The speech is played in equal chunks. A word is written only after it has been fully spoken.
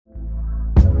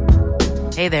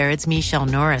Hey there, it's Michelle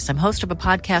Norris. I'm host of a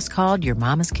podcast called Your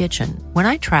Mama's Kitchen. When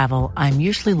I travel, I'm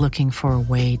usually looking for a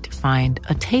way to find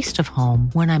a taste of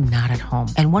home when I'm not at home.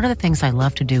 And one of the things I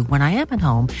love to do when I am at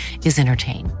home is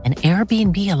entertain. And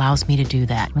Airbnb allows me to do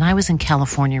that. When I was in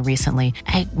California recently,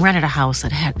 I rented a house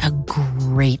that had a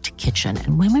great kitchen.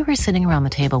 And when we were sitting around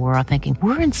the table, we were all thinking,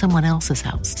 we're in someone else's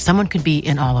house. Someone could be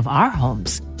in all of our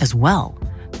homes as well.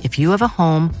 If you have a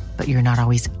home, but you're not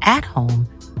always at home,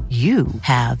 you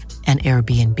have an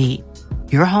Airbnb.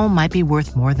 Your home might be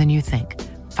worth more than you think.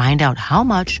 Find out how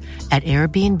much at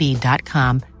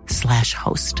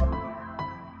airbnb.com/host.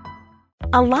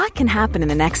 A lot can happen in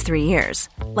the next 3 years.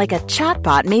 Like a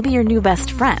chatbot may be your new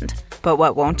best friend. But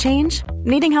what won't change?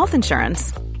 Needing health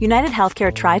insurance. United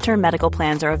Healthcare Tri-Term Medical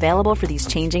Plans are available for these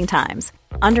changing times.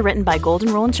 Underwritten by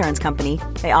Golden Rule Insurance Company,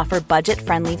 they offer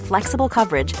budget-friendly, flexible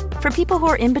coverage for people who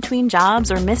are in between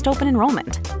jobs or missed open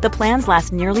enrollment. The plans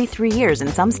last nearly 3 years in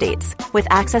some states, with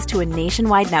access to a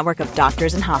nationwide network of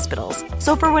doctors and hospitals.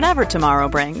 So for whatever tomorrow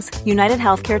brings, United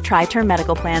Healthcare Tri-Term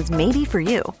Medical Plans may be for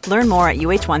you. Learn more at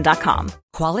uh1.com.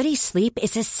 Quality sleep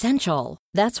is essential.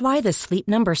 That's why the Sleep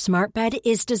Number Smart Bed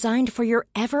is designed for your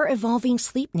ever-evolving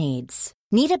sleep needs.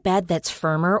 Need a bed that's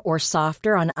firmer or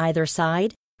softer on either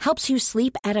side? Helps you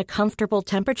sleep at a comfortable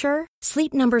temperature?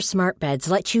 Sleep Number Smart Beds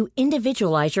let you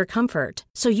individualize your comfort,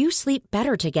 so you sleep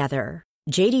better together.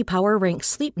 J.D. Power ranks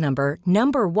Sleep Number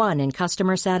number 1 in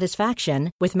customer satisfaction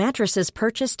with mattresses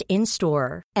purchased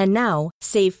in-store. And now,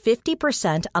 save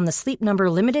 50% on the Sleep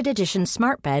Number Limited Edition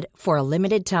Smart Bed for a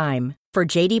limited time. For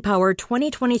J.D. Power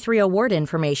 2023 award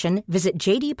information, visit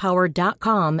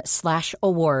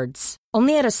jdpower.com/awards.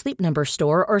 Only at a Sleep Number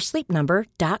store or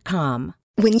sleepnumber.com.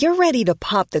 When you're ready to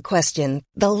pop the question,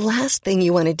 the last thing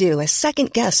you want to do is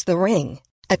second-guess the ring.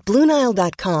 At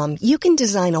BlueNile.com, you can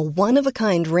design a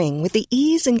one-of-a-kind ring with the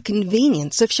ease and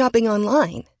convenience of shopping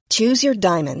online. Choose your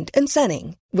diamond and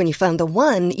setting. When you find the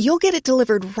one, you'll get it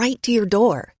delivered right to your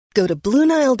door. Go to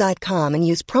BlueNile.com and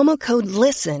use promo code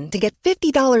LISTEN to get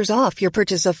 $50 off your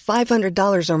purchase of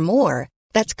 $500 or more.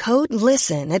 That's code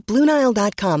LISTEN at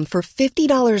BlueNile.com for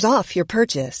 $50 off your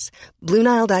purchase.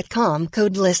 BlueNile.com,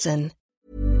 code LISTEN.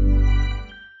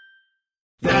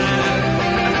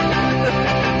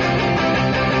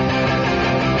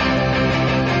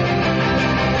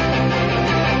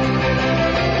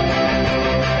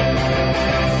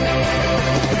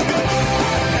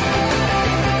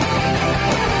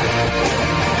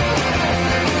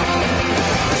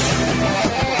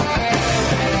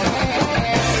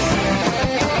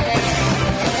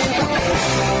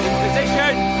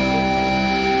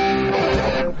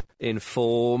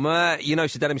 Informer, you know,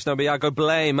 Sir Snowby, I go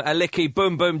blame, a licky,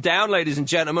 boom, boom, down, ladies and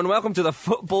gentlemen. Welcome to the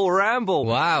Football Ramble.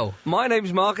 Wow. My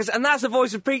name's Marcus, and that's the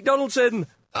voice of Pete Donaldson.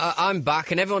 I'm back,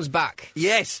 and everyone's back.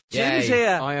 Yes, Jim's Yay.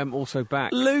 here. I am also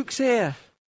back. Luke's here.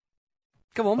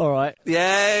 Come on. All right.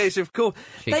 Yes, of course.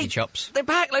 Cheeky chops. They're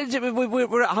back, ladies and gentlemen.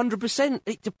 We're at 100%.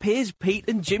 It appears Pete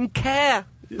and Jim care.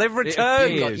 They've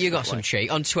returned. You got some cheek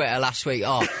on Twitter last week.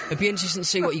 Oh, it'd be interesting to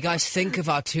see what you guys think of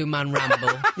our two-man ramble.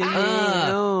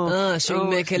 So we can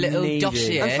make a little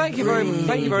dossier. And thank you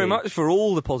very much for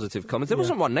all the positive comments. There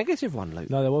wasn't one negative one, Luke.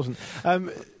 No, there wasn't.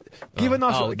 Given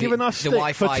us stick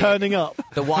Wi-Fi, for turning up.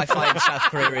 The Wi-Fi in South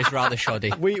Korea is rather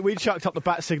shoddy. We chucked up the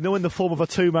bat signal in the form of a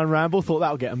two-man ramble, thought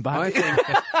that would get them back. I think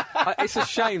it's a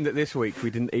shame that this week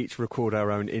we didn't each record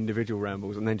our own individual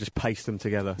rambles and then just paste them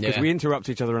together. Because we interrupt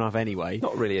each other enough anyway.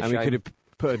 Not really a shame. And we could have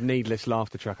put a needless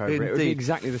laughter track over it. It would be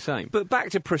exactly the same. But back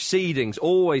to proceedings.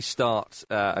 Always start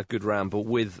a good ramble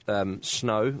with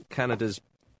Snow, Canada's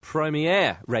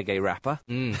premier reggae rapper.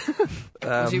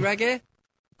 Was he reggae?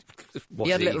 He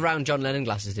had little round John Lennon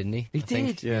glasses, didn't he? He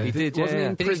did. Yeah, he did. Wasn't Yeah.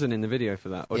 he in prison in the video for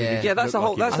that? Or Yeah, that's the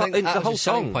whole. That's I think the that was whole his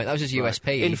selling song. point. That was his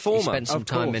USP. He Informer. spent some Of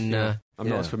time course, in I'm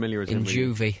not as familiar as in him.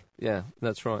 juvie. Yeah,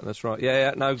 that's right.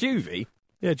 Yeah. No, Juvie?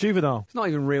 Yeah, juvenile. It's not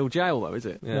even real jail, though, is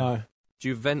it? Yeah. No.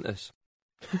 Juventus.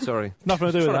 Sorry. Nothing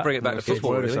to do with Trying that. to bring it back to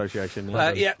football, Word really. association.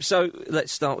 Yeah, so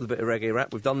let's start with a bit of reggae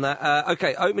rap. We've done that.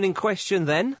 Okay, opening question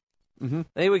then.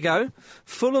 Here we go.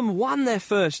 Fulham won their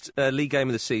first league game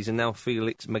of the season. Now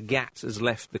Felix Magath has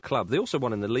left the club. They also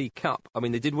won in the League Cup. I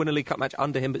mean, they did win a League Cup match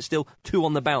under him, but still 2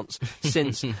 on the bounce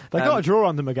since. They got a draw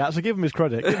under Magath, so give him his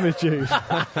credit. Give him his dues.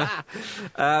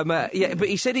 Yeah, but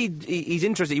he said he's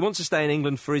interested. He wants to stay in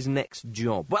England for his next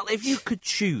job. Well, if you could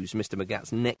choose Mr.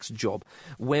 Magath's next job,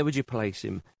 where would you place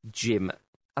him, Jim?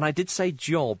 And I did say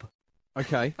job.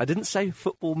 Okay. I didn't say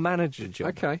football manager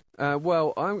job. Okay.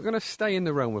 Well, I'm going to stay in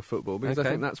the realm of football because I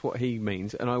think that's what he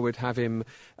means, and I would have him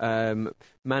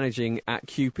managing at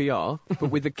QPR, but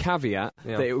with the caveat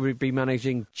that it would be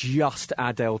managing just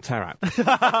Adel Taarabt.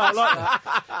 I like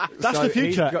that. That's the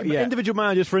future. Individual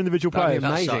managers for individual players.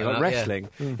 That'd be amazing, like wrestling.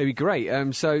 It'd be great.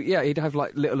 He'd have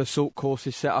like little assault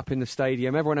courses set up in the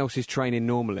stadium. Everyone else is training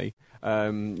normally.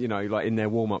 Like in their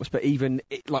warm-ups, but even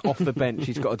like off the bench,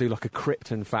 he's got to do like a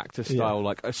Krypton Factor style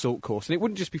like assault course, and it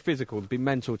wouldn't just be physical; there'd be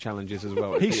mental challenges as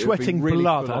well. He's sweating really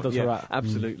blood, Adel Taarabt.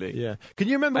 Absolutely. Yeah. Can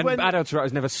you remember when Adel Taarabt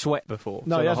has never sweat before?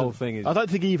 No, so he the hasn't. whole thing is. I don't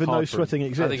think he even knows sweating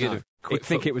exists. I think he'd have He'd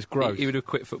think it was gross. He would have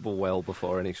quit football well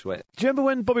before any sweat. Do you remember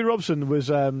when Bobby Robson was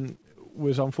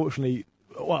unfortunately?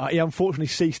 Well, he unfortunately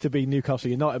ceased to be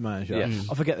Newcastle United manager. Yes.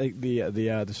 I forget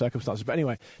the circumstances, but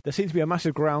anyway, there seemed to be a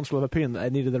massive groundswell of opinion that they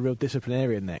needed a real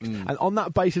disciplinarian next, and on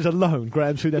that basis alone,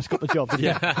 Graham Souness got the job. He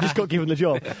just got given the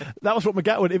job. That was what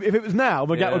Magatt would. If it was now,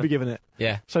 Magatt would be given it.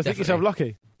 Yeah, so think yourself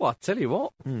lucky. Well, I tell you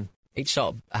what. He'd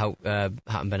sort of out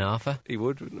Hatton Ben Arthur. He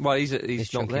would. Well, he's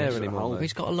not there anymore.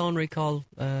 He's got a loan recall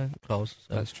clause.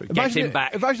 So. That's true. Get him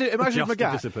back. Imagine if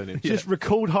Magatt just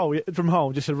recalled Hull from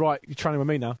home, just said, right, you're training with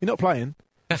me now. You're not playing.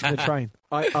 I'm just going to train.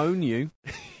 I own you.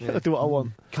 I do what I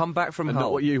want. Come back from Hull.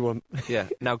 Not what you want. Yeah.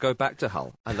 Now go back to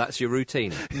Hull, and that's your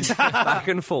routine. Back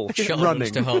and forth. Shuttle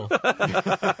runs to Hull.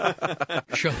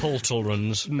 Shuttle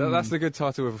runs. No, that's the good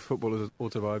title of a footballer's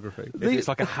autobiography. It's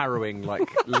like a harrowing life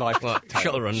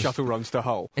tale. Shuttle runs to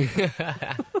Hull.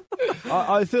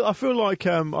 I feel like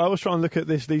I always try and look at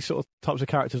these sort of types of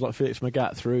characters like Felix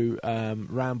Magatt through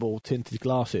Ramble tinted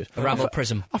glasses. A Ramble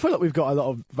prism. I feel like we've got a lot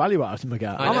of value out of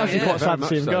Magatt. I'm actually quite sad to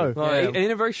see him go. In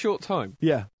a very short time.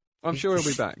 Yeah. I'm sure he'll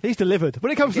be back. He's delivered.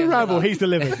 When it comes to Ramble, he's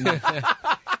delivered.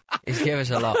 He's given us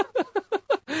a lot.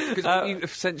 Because what you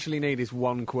essentially need is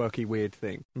one quirky, weird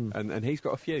thing. And he's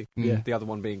got a few. Yeah. The other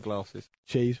one being glasses.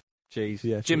 Cheese.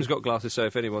 Yeah. Jim's got glasses, so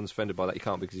if anyone's offended by that, he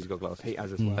can't because he's got glasses. He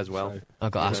has as well. I've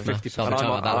got asthma. So I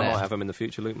might have him in the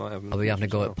future. Luke might have him. I'll be having to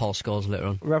go at Paul Scholes later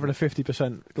on. We're having a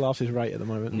 50% glasses rate at the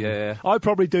moment. Yeah. I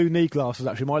probably do need glasses,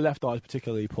 actually. My left eye is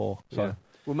particularly poor. So. Yeah.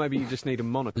 Well, maybe you just need a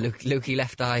monocle. Lukey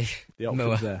left eye. The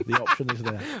option's there. The option is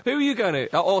there. Who are you going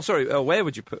to... where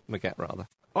would you put Magatt, rather?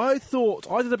 I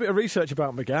did a bit of research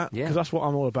about Magatt, because that's what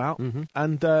I'm all about. And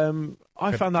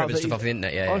I found out that... stuff off the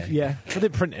internet, yeah. I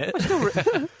didn't print it.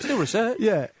 Still research.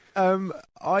 Yeah.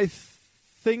 I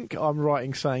think I'm right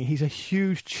in saying he's a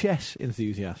huge chess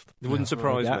enthusiast. It wouldn't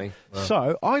surprise me. Well.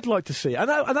 So I'd like to see, and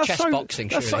that's chess so boxing.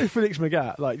 That's so Felix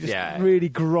Magatt, like just really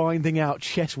grinding out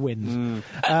chess wins.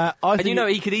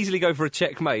 He could easily go for a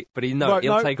checkmate, but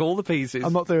he'll take all the pieces.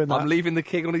 I'm not doing that. I'm leaving the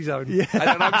king on his own, and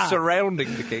I'm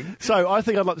surrounding the king. So I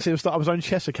think I'd like to see him start up his own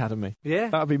chess academy. Yeah,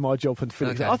 that would be my job for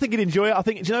Felix. Okay. I think he'd enjoy it.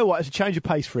 Do you know what? It's a change of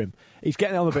pace for him. He's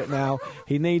getting on a bit now.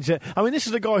 He needs it. I mean, this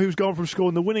is a guy who's gone from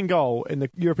scoring the winning goal in the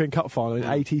European Cup final in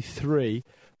 '83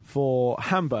 for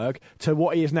Hamburg to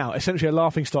what he is now, essentially a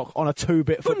laughingstock on a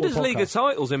 2-bit football podcast. Bundesliga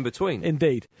titles in between.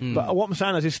 Indeed. But what I'm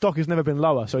saying is his stock has never been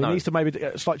lower, so he needs to maybe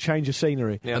a slight change of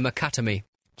scenery. Yeah. Academy.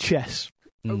 Chess.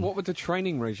 What would the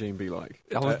training regime be like?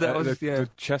 The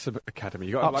chess academy.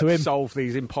 You've got to solve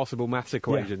these impossible maths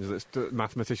equations that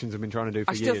mathematicians have been trying to do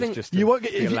for years. Just you won't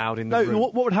get allowed in the room.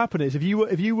 What would happen is if you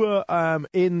were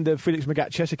in the Felix Magatt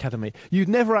Chess Academy, you'd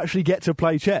never actually get to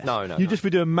play chess. You'd just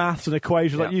be doing maths and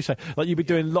equations, like you say. Like you'd be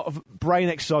doing a lot of brain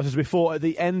exercises before. At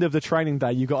the end of the training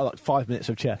day, you got like 5 minutes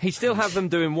of chess. He'd still have them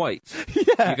doing weights.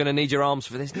 You're going to need your arms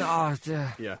for this.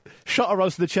 Shutter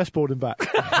runs to the chessboard and back.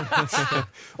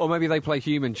 Or maybe they play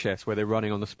human chess where they're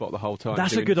running on the spot the whole time.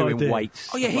 That's a good doing idea. Weights.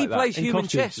 Oh yeah, he plays human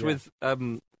costume, chess with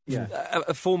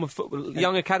a form of football.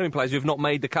 Young academy players who have not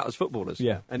made the cut as footballers.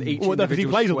 Yeah, and each because he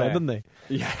plays all them, doesn't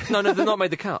he? Yeah. No, they've not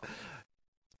made the cut.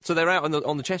 So they're out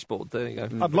on the chessboard. There you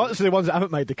go. I'd like to see the ones that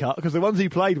haven't made the cut because the ones he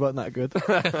played weren't that good.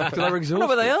 They were exhausted. No,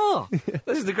 but they are.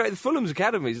 This is the great Fulham's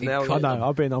academies now. I know.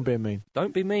 I'm being mean.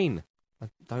 Don't be mean.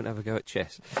 Don't ever go at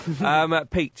chess.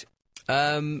 Pete.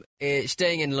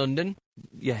 Staying in London.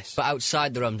 Yes. But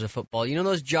outside the realms of football. You know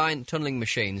those giant tunnelling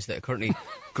machines that are currently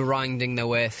grinding their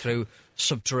way through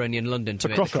subterranean London to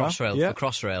make the Crossrail for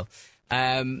Crossrail?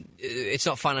 It's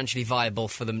not financially viable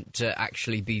for them to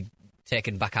actually be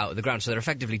taken back out of the ground, so they're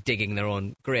effectively digging their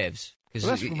own graves. Well,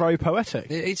 that's very poetic.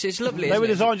 It's lovely. They were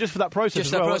designed just for that process.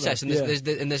 Just that process,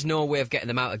 and there's no way of getting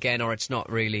them out again, or it's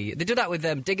not really. They do that with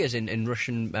diggers in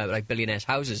Russian like billionaires'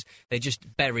 houses. They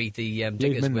just bury the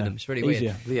diggers with them. It's really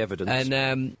weird. The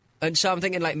evidence. And so I'm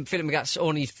thinking, like, Philip Magatt's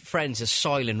only friends are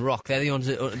soil and rock. They're the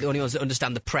only ones that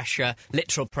understand the pressure,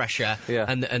 literal pressure,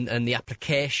 and the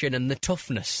application and the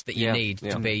toughness that you need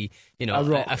to be,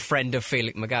 a friend of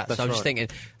Felix Magatt. So I'm just thinking,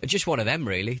 just one of them,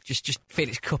 really. Just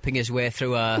Felix cupping his way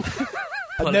through a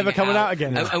pulling never it coming out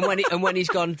again. And when he's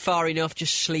gone far enough,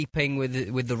 just sleeping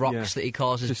with the rocks that he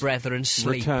calls his brethren,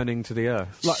 sleep. Returning to the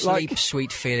earth. Sleep,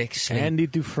 sweet Felix, sleep. Andy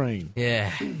Dufresne.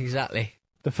 Yeah, exactly.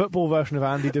 The football version of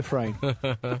Andy Dufresne.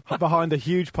 Behind a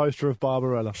huge poster of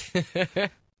Barbarella.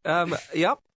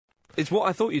 Yep. It's what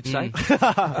I thought you'd say.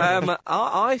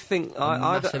 I think...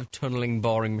 Massive tunnelling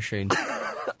boring machine.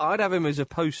 I'd have him as a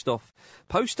post office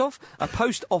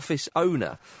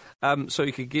owner, so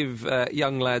he could give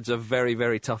young lads a very,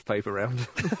 very tough paper round.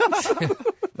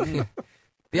 The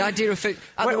idea of...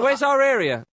 Where's our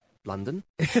area? London.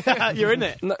 You're in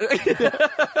it. No.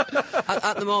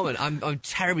 At the moment, I'm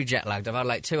terribly jet lagged. I've had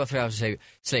like 2 or 3 hours of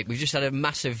sleep. We've just had a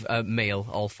massive meal,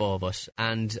 all 4 of us,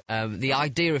 and the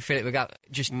idea of Philip Magath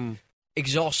just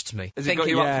exhausts me.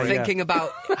 Thinking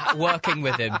about working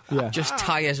with him just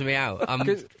tires me out.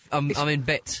 I'm in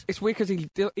bits. It's weird because he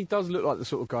does look like the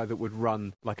sort of guy that would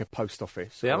run like a post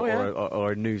office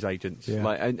or a news agency. Yeah.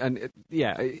 Like,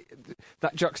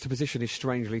 that juxtaposition is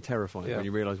strangely terrifying when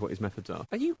you realise what his methods are.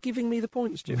 Are you giving me the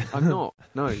points, Jim? I'm not.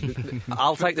 No.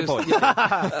 I'll take the points.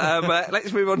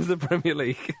 Let's move on to the Premier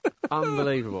League.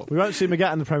 Unbelievable. We won't see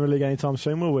Magath in the Premier League anytime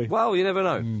soon, will we? Well, you never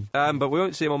know. But we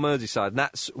won't see him on Merseyside, and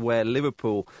that's where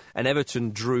Liverpool and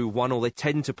Everton drew 1-1. They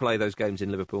tend to play those games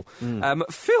in Liverpool.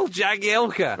 Phil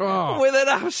Jagielka with an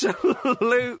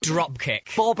absolute drop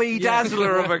kick, Bobby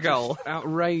Dazzler of a goal.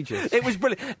 Outrageous. It was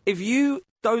brilliant. If you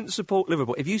don't support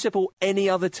Liverpool, if you support any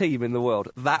other team in the world,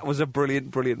 that was a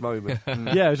brilliant, brilliant moment.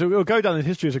 Yeah, so it'll go down in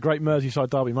history as a great Merseyside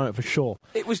derby moment for sure.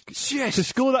 It was just... To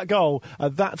score that goal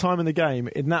at that time in the game,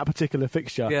 in that particular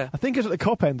fixture, I think it was at the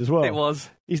Cop End as well. It was.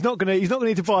 He's not going to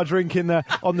need to buy a drink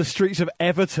on the streets of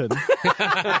Everton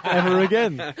ever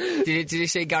again. Did you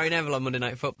see Gary Neville on Monday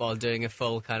Night Football doing a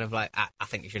full kind of like, I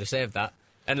think you should have saved that?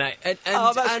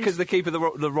 That's because the keeper the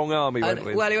wrong arm he went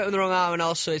with. Well, he went with the wrong arm, and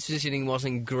also his positioning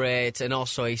wasn't great, and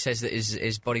also he says that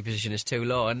his body position is too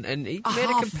low, and he made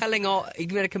a compelling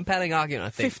argument. I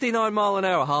think 59 mile an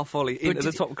hour half volley into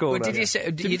the top corner. But did you say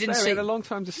you didn't see? It a long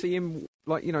time to see him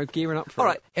gearing up for all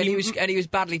right, it. And he was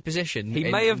badly positioned. He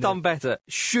may have done better.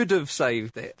 Should have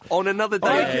saved it on another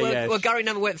day. Well, Gary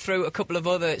Neville went through a couple of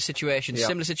other situations,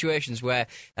 similar situations where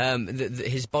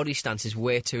his body stance is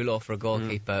way too low for a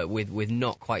goalkeeper with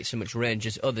not quite so much range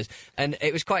as others, and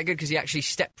it was quite good because he actually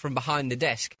stepped from behind the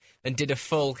desk and did a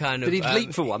full kind of... Did he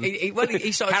leap for one?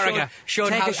 He sort of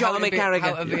showed how to be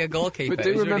a goalkeeper. But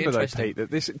do remember, though, Pete,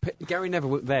 that Gary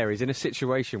Neville there is in a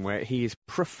situation where he is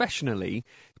professionally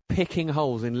picking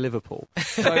holes in Liverpool.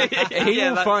 So he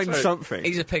will find something.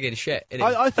 He's a pig in shit, isn't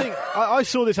he? I think I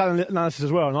saw this analysis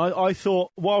as well, and I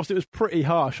thought, whilst it was pretty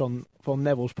harsh on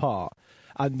Neville's part,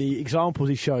 and the examples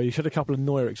he showed a couple of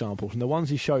Neuer examples, and the ones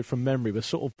he showed from memory were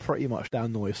sort of pretty much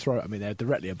down Neuer's throat. I mean, they're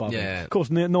directly above him. Of course,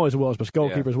 Neuer's a world's best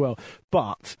goalkeeper as well,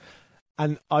 but...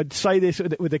 And I'd say this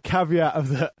with the caveat of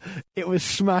that it was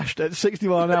smashed at 60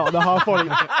 mile an hour on the half volley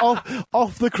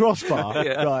off the crossbar.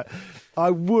 Right. I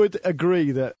would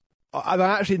agree that I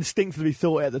actually instinctively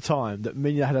thought at the time that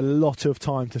Mignolet had a lot of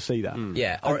time to see that.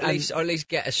 Yeah, or at least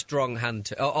get a strong hand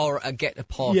to, or get a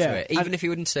paw to it, even if he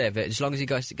wouldn't save it, as long as he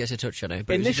gets a touch on it.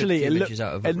 But initially,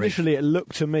 it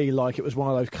looked to me like it was one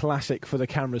of those classic for the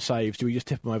camera saves. Do we just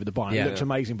tip him over the bar? It looks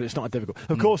amazing, but it's not difficult.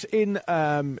 Of course, in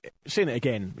seeing it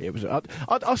again, it was.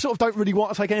 I sort of don't really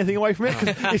want to take anything away from it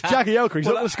because it's Jagielka. He's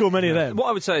not going to score many of them. What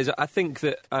I would say is, I think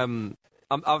that.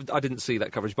 I didn't see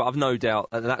that coverage, but I've no doubt,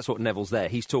 and that's what Neville's there.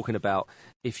 He's talking about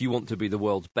if you want to be the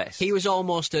world's best. He was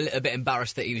almost a little bit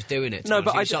embarrassed that he was doing it. No,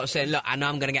 but he was sort of saying, "Look, I know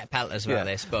I'm going to get pelters about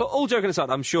this." But all joking aside,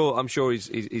 I'm sure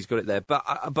he's got it there. But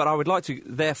I would like to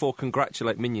therefore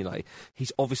congratulate Mignolet.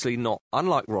 He's obviously not,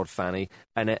 unlike Rod Fanny,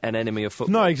 an enemy of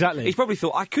football. No, exactly. He's probably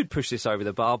thought I could push this over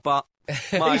the bar, but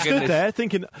he stood there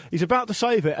thinking he's about to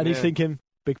save it, and he's thinking.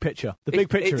 Big picture. The big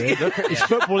picture is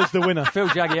football is the winner. Phil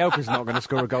Jagielka's not going to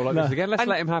score a goal like this again. Let's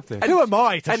let him have this. Who am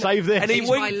I to save this? And he's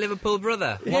my Liverpool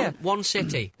brother. One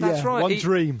city. That's right. One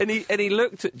dream. And he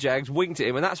looked at Jags, winked at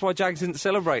him, and that's why Jags didn't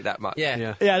celebrate that much.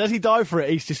 Yeah. As he died for it,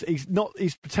 he's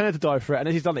pretended to die for it, and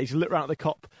as he's done it, he's looked around at the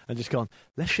cop and just gone,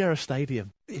 let's share a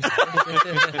stadium.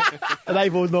 And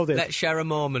they've all nodded. Let's share a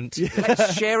moment.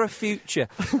 Let's share a future.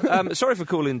 Sorry for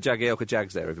calling Jagielka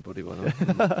Jags there, everybody.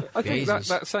 I think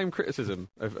that same criticism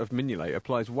of Mignolet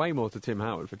applies way more to Tim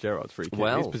Howard for Gerrard's free kick.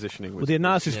 His positioning was... the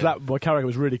analysis for that by Carragher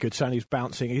was really good, saying he was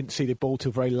bouncing. He didn't see the ball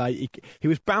till very late. He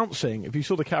was bouncing. If you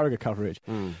saw the Carragher coverage,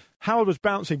 Howard was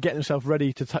bouncing, getting himself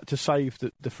ready to save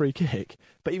the free kick,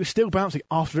 but he was still bouncing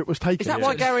after it was taken. Is that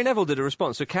why Gary Neville did a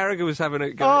response? So Carragher was having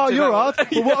a go. Oh, you're hard.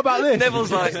 Well, what about this?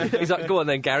 Neville's he's like, go on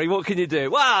then, Gary, what can you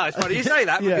do? Wow, it's funny you say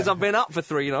that because I've been up for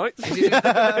 3 nights. Was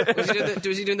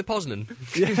he doing the Poznan?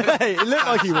 Yeah, it looked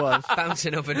like he was.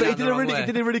 Bouncing up and But down he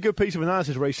did a really good piece of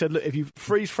analysis where he said, look, if you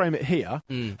freeze frame it here,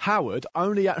 Howard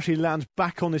only actually lands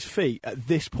back on his feet at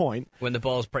this point. When the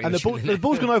ball's pretty and much the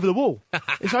ball's gone over the wall.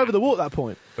 It's over the wall at that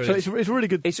point. Brilliant. So it's really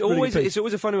good. It's always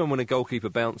a funny one when a goalkeeper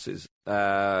bounces.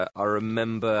 I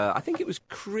remember, I think it was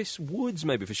Chris Woods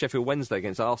maybe for Sheffield Wednesday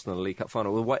against Arsenal in the League Cup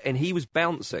final, and he was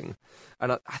bouncing,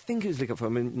 and I think it was League Cup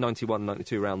final, 91,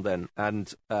 92 round then,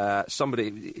 and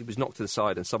it was knocked to the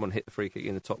side and someone hit the free kick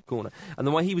in the top corner, and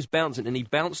the way he was bouncing, and he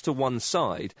bounced to one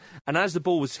side, and as the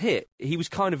ball was hit, he was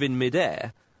kind of in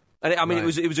mid-air. And it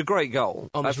was a great goal.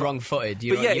 Almost wrong-footed.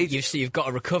 You've got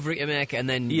a recovery to make, and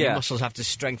then your muscles have to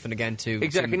strengthen again to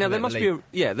exactly. Now there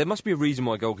must be a reason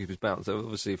why goalkeepers bounce.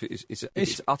 Obviously, if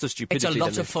it's utter stupidity. It's a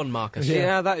lot of fun, Marcus.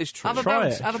 Yeah, that is true. Have a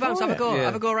bounce. Have a go. Yeah.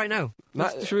 Have a go right now.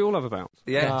 Should we all have a bounce?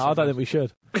 Yeah, no, I don't think we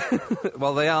should.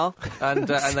 Well, they are, and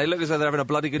they look as though they're having a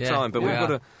bloody good time. But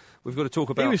we've got to talk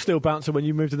about... He was still bouncing when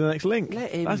you moved to the next link.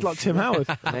 That's like Tim Howard.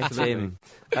 Let him.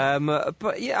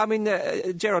 But yeah, I mean,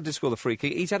 Gerrard did score the free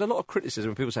kick. He's had a lot of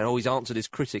criticism. People say, he's answered his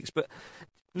critics. But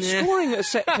scoring at a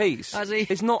set piece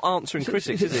is not answering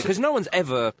critics, is it? Because no one's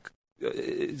ever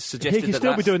suggested he can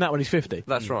still be doing that when he's 50.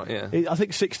 That's right, yeah. I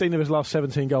think 16 of his last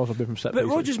 17 goals have been from set pieces.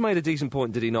 But Rodgers made a decent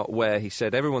point, did he not, where he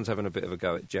said everyone's having a bit of a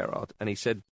go at Gerrard, and he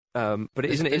said... but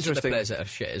isn't it interesting? The players that are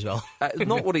shit as well.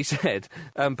 Not what he said,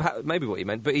 maybe what he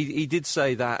meant, but he did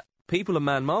say that people are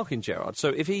man-marking Gerrard, so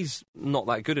if he's not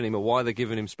that good anymore, why are they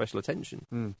giving him special attention?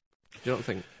 Do you not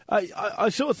think? I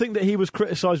sort of think that he was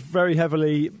criticised very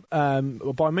heavily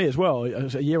by me as well,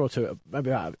 a year or two, maybe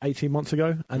about 18 months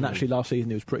ago, and actually last season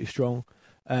he was pretty strong.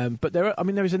 But there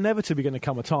is inevitably going to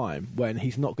come a time when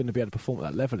he's not going to be able to perform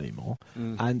at that level anymore,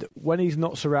 and when he's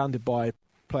not surrounded by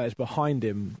players behind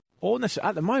him, or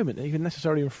at the moment, even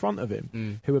necessarily in front of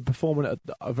him, who are performing at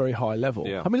a very high level.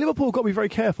 Yeah. I mean, Liverpool have got to be very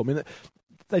careful. I mean,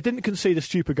 they didn't concede a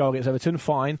stupid goal against Everton,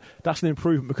 fine. That's an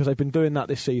improvement because they've been doing that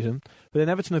this season. But then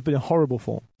Everton have been in horrible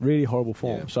form, really horrible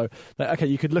form. Yeah. So,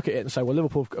 you could look at it and say, well,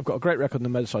 Liverpool have got a great record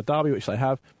in the Merseyside derby, which they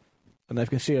have, and they've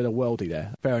conceded a worldie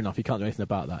there. Fair enough, you can't do anything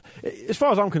about that. As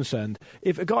far as I'm concerned,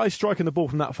 if a guy's striking the ball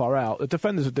from that far out, the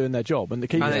defenders are doing their job, and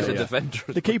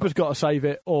the keeper's got to save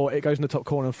it, or it goes in the top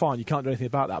corner and fine. You can't do anything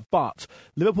about that. But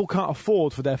Liverpool can't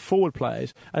afford for their forward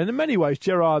players, and in many ways,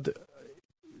 Gerrard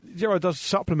does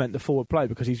supplement the forward play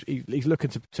because he's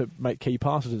looking to make key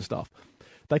passes and stuff.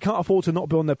 They can't afford to not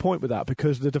be on their point with that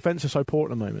because the defence is so poor at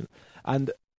the moment,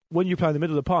 and when you play in the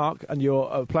middle of the park and you're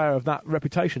a player of that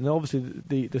reputation, then obviously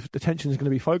the tension is going to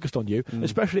be focused on you,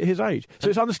 especially at his age. So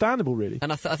it's understandable, really.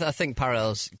 And I think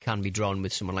parallels can be drawn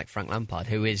with someone like Frank Lampard,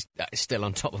 who is still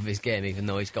on top of his game, even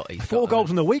though he's got 4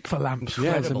 goals in a week for Lamps.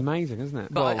 Yeah, it's amazing, isn't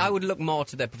it? But I would look more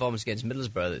to their performance against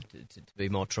Middlesbrough to be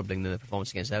more troubling than the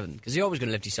performance against Everton, because you're always going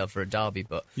to lift yourself for a derby.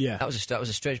 But that was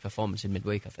a strange performance in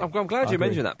midweek, I think. I'm glad you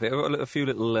mentioned that, Peter. I've got a few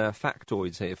little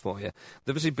factoids here for you. They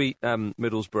obviously beat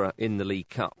Middlesbrough in the League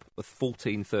Cup with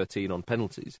 14-13 on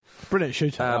penalties. Brilliant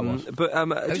shootout. It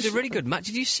was a really good match.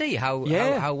 Did you see how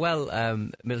well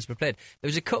Middlesbrough played? There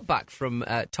was a cutback from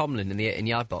Tomlin in the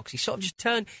 18-yard box. He sort of just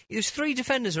turned. There was 3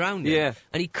 defenders around him,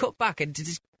 and he cut back and did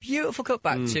this beautiful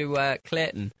cutback to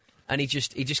Clayton. And he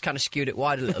just kind of skewed it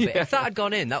wide a little bit. If that had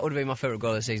gone in, that would have been my favourite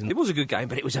goal of the season. It was a good game,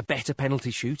 but it was a better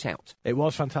penalty shootout. It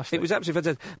was fantastic. It was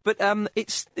absolutely fantastic. But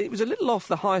it was a little off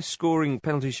the highest scoring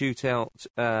penalty shootout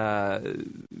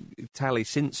tally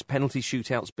since penalty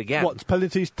shootouts began. What,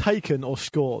 penalties taken or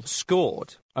scored?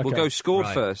 Scored. Okay. We'll go scored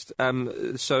first.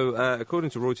 According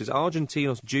to Reuters,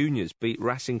 Argentinos Juniors beat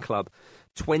Racing Club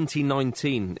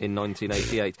 2019 in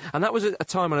 1988, and that was a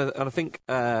time when I think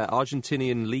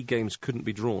Argentinian league games couldn't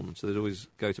be drawn, so they'd always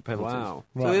go to penalties. Wow.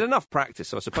 So they had enough practice,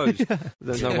 so I suppose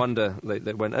there's no wonder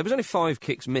they went. There was only 5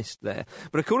 kicks missed there,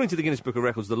 but according to the Guinness Book of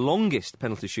Records, the longest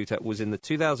penalty shootout was in the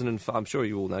 2005. I'm sure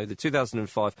you all know the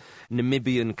 2005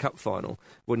 Namibian Cup final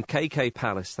when KK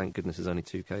Palace, thank goodness, there's only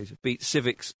 2 Ks, beat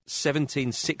Civics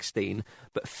 17-16,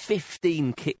 but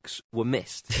 15 kicks were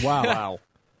missed. Wow.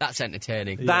 That's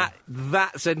entertaining.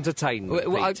 That's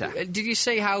entertainment. Did you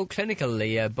see how clinical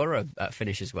the Borough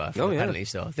finishes were for the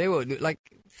penalties? Though they were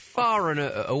far and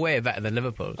away better than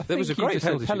Liverpool. There was a great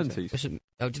penalty.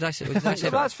 Oh, did I say?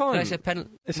 That's fine. Did I say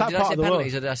penalties? It's that part of the world. Or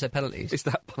did I say penalties? It's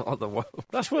that part of the world.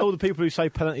 That's where all the people who say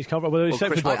penalties come from.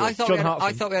 I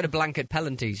thought we had a blanket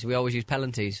penalties. We always use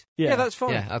penalties. Yeah, that's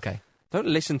fine. Yeah, okay. Don't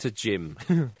listen to Jim.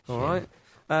 All right.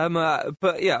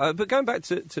 But going back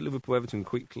to Liverpool-Everton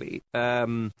quickly,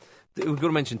 we've got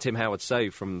to mention Tim Howard's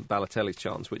save from Balotelli's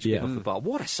chance, which hit off the bar.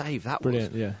 What a save that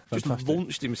Brilliant, was. yeah. Just Fantastic.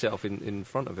 launched himself in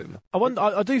front of him.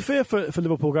 I do fear for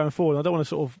Liverpool going forward. I don't want to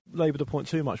sort of labour the point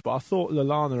too much, but I thought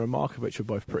Lallana and Markovic were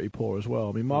both pretty poor as well.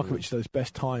 I mean, Markovic had his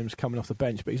best times coming off the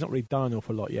bench, but he's not really done an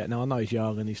awful lot yet. Now, I know he's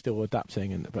young and he's still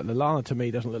adapting, but Lallana, to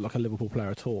me, doesn't look like a Liverpool player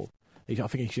at all. I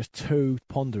think he's just too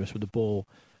ponderous with the ball,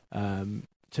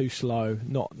 too slow,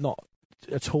 not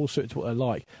at all suited to what they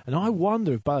like. And I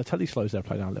wonder if Balotelli slows their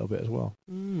play down a little bit as well.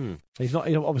 He's not.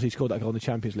 He obviously scored that goal in the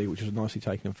Champions League, which was a nicely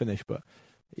taken and finished, but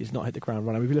he's not hit the ground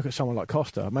running. If you look at someone like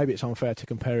Costa, maybe it's unfair to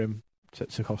compare him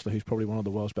to Costa, who's probably one of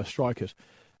the world's best strikers.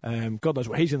 God knows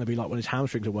what he's going to be like when his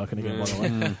hamstrings are working again, by the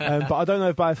way. But I don't know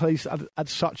if Balotelli's had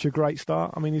such a great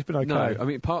start. I mean, he's been okay. No, I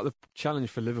mean, part of the challenge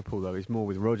for Liverpool, though, is more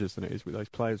with Rodgers than it is with those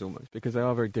players almost, because they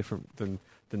are very different than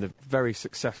the very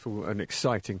successful and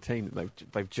exciting team that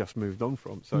they've just moved on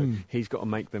from. So he's got to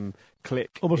make them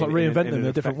click. Almost like reinvent them in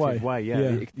a different way.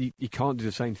 Yeah. You can't do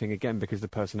the same thing again because the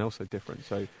personnel's so different.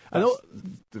 So that's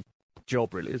the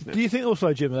job, really, isn't it? Do you think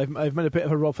also, Jim, they've made a bit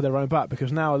of a rob for their own back,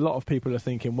 because now a lot of people are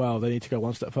thinking, well, they need to go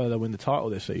one step further, win the title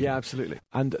this season. Yeah, absolutely.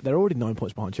 And they're already 9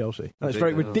 points behind Chelsea. It's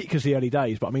very ridiculously early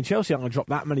days, but I mean, Chelsea aren't going to drop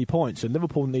that many points, and if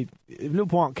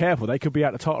Liverpool aren't careful, they could be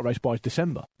out of the title race by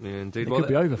December. Yeah, indeed. It could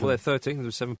be over for them. They're 13th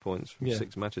with 7 points from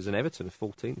 6 matches, and Everton are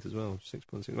 14th as well, 6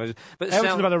 points. But Everton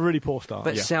have had a really poor start.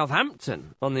 But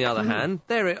Southampton, on the other hand,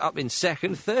 they're up in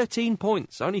second, 13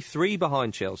 points, only 3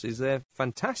 behind Chelsea. Their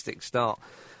fantastic start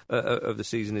of the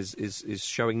season is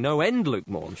showing no end, Luke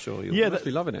Moore. I'm sure you must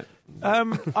be loving it.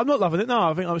 I'm not loving it. No,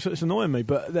 I think it's annoying me,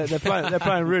 but they're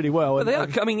playing really well.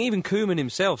 But I mean, even Koeman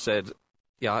himself said,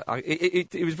 "Yeah,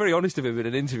 it was very honest of him in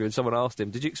an interview." And someone asked him,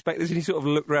 "Did you expect this?" And he sort of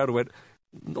looked round and went,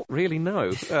 "Not really,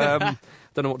 no." Don't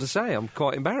know what to say. I'm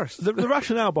quite embarrassed. The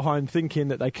rationale behind thinking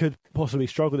that they could possibly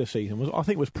struggle this season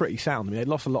was pretty sound. I mean, they'd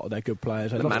lost a lot of their good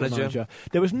players. They'd lost the manager.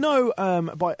 There was no,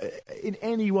 in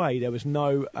any way, there was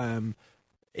no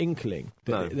inkling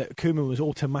that Koeman was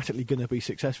automatically going to be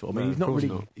successful. I mean, he's not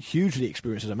really hugely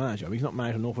experienced as a manager. I mean, he's not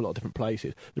managed an awful lot of different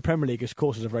places. The Premier League, of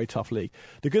course, is a very tough league.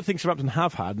 The good thing Southampton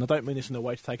have had, and I don't mean this in a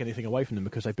way to take anything away from them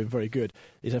because they've been very good,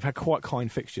 is they've had quite kind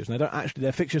fixtures. And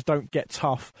their fixtures don't get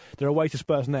tough. They're away to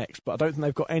Spurs next, but I don't think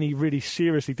they've got any really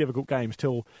seriously difficult games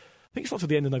till, I think it's not till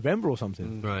the end of November or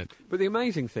something. Right. But the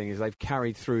amazing thing is they've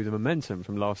carried through the momentum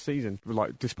from last season,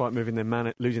 like despite losing their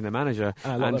manager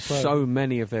and so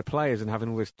many of their players and having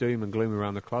all this doom and gloom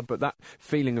around the club. But that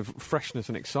feeling of freshness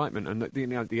and excitement and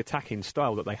the attacking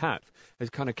style that they have has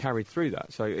kind of carried through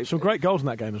that. So some great goals in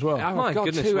that game as well. Oh my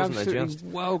goodness, two wasn't absolutely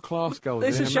world-class goals.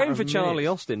 It's a shame for Charlie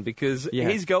Austin because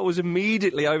his goal was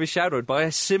immediately overshadowed by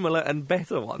a similar and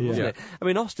better one, wasn't it? I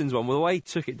mean, Austin's one, the way he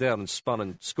took it down and spun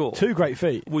and scored, 2 great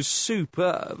feet, was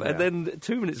superb. And then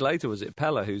 2 minutes later, was it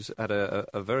Pella, who's had a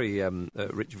very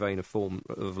rich vein of form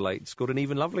of late, scored an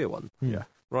even lovelier one. Yeah.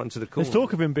 Right into the corner. There's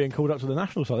talk of him being called up to the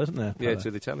national side, isn't there, Pella? Yeah,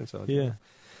 to the Italian side. Yeah.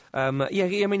 I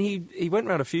mean, he went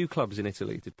around a few clubs in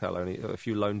Italy, did Pella, and a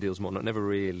few loan deals and whatnot. Never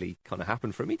really kind of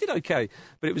happened for him. He did okay,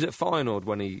 but it was at Feyenoord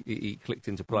when he clicked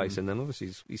into place, and then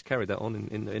obviously he's carried that on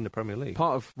in the Premier League.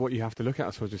 Part of what you have to look at, I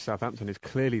suppose, with Southampton is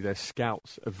clearly their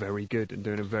scouts are very good and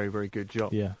doing a very, very good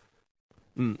job. Yeah.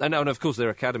 And of course, their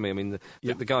academy. I mean,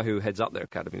 the guy who heads up their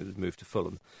academy has moved to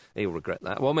Fulham. He'll regret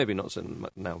that. Well, maybe not so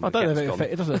now. I don't know if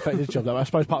it doesn't affect his job, though. I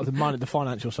suppose part of the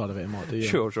financial side of it might do.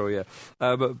 Yeah. Sure, yeah.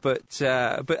 But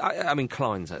I mean,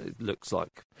 Klein's looks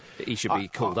like he should be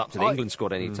called up to the England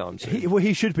squad any time soon.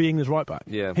 He should be England's right back.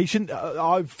 Yeah, he shouldn't.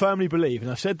 I firmly believe,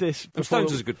 and I said this before.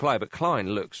 Stones is a good player, but Klein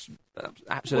looks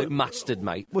absolute mustard,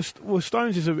 mate. Well,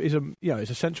 Stones is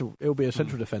a central. He'll be a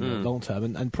central defender long term,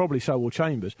 and probably so will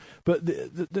Chambers. But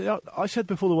I said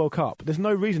before the World Cup, there's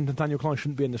no reason Nathaniel Klein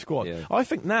shouldn't be in the squad. Yeah. I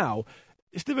think now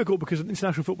it's difficult because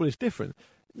international football is different.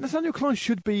 Nathaniel Klein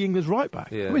should be England's right back.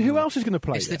 Yeah. I mean, who else is going to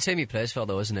play? It's the team he plays for,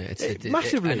 though, isn't it?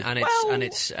 Massively,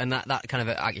 and that kind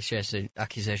of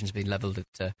accusation's been levelled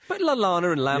at. But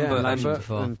Lallana and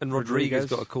Lambert and Rodriguez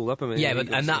got a call up. I mean,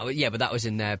 but that was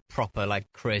in their proper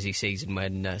crazy season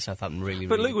when Southampton really.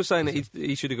 But Luke was saying that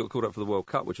he should have got called up for the World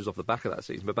Cup, which was off the back of that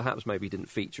season. But perhaps maybe he didn't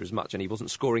feature as much, and he wasn't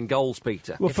scoring goals.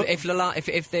 Peter, well,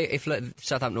 if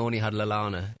Southampton only had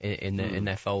Lallana in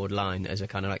their forward line as a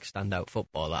kind of standout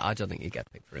footballer, I don't think he'd get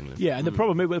picked fantastic for England. Yeah, and the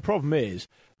problem is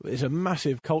there's a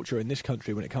massive culture in this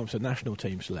country when it comes to national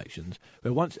team selections.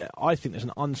 Where I think there's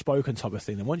an unspoken type of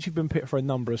thing that once you've been picked for a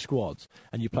number of squads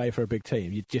and you play for a big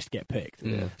team, you just get picked.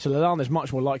 Yeah. So Lallana is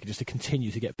much more likely just to continue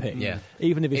to get picked. Yeah.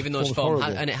 Even though his form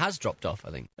and it has dropped off,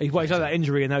 I think. He's had that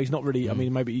injury, and now he's not really. I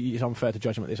mean, maybe it's unfair to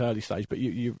judge him at this early stage, but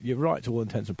you're right to all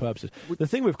intents and purposes. The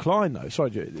thing with Klein, though,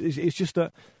 sorry, is just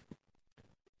that.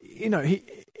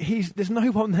 There's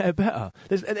no one there better.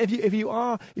 And if you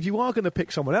are going to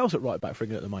pick someone else at right back for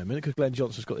England at the moment, because Glenn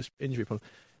Johnson's got this injury problem,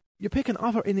 you're picking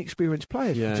other inexperienced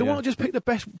players. Why not just pick the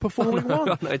best performing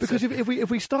one? Because if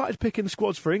we started picking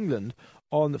squads for England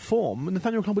on form,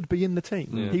 Nathaniel Klein would be in the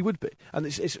team. Yeah. He would be, and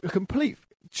it's a complete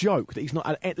joke that he's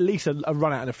not at least a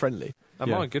run out in a friendly.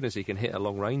 And my goodness, he can hit a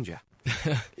long ranger.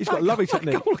 He's got lovely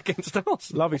technique. Goal against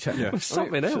us. Lovely technique. Yeah.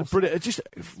 Something else. Brilliant. Just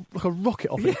like a rocket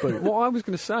off his boot. What I was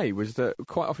going to say was that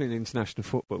quite often in international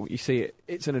football, you see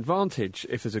it's an advantage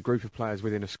if there's a group of players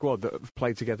within a squad that have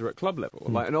played together at club level.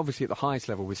 And obviously at the highest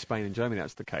level with Spain and Germany,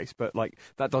 that's the case. But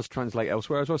that does translate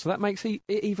elsewhere as well. So that makes it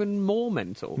even more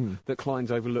mental that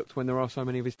Klein's overlooked when there are so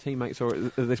many of his teammates, or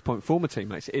at this point former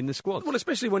teammates, in the squad. Well,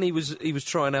 especially when he was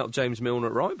trying out James Milner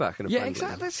at right back in a friendly.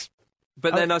 Exactly.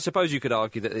 But then I suppose you could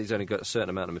argue that he's only got a certain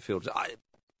amount of midfielders.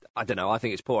 I don't know. I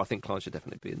think it's poor. I think Klein should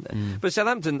definitely be in there. But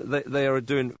Southampton, they are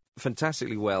doing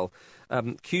fantastically well.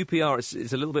 QPR,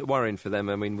 it's a little bit worrying for them.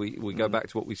 I mean, we go back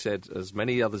to what we said, as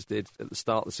many others did at the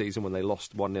start of the season when they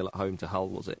lost 1-0 at home to Hull,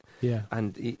 was it? Yeah.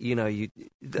 And,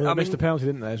 they missed a penalty,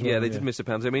 didn't they, as well? Yeah, they did miss a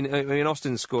penalty. I mean,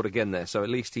 Austin scored again there, so at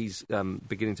least he's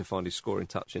beginning to find his scoring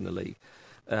touch in the league.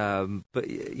 But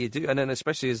you do, and then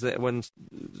especially is that when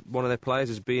one of their players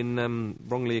is being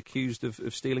wrongly accused of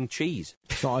stealing cheese.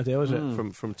 It's not ideal, is it?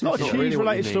 From a lot of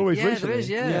cheese-related stories recently. There is,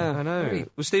 yeah. I know.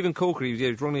 Well, Stephen Corker,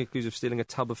 he was wrongly accused of stealing a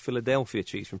tub of Philadelphia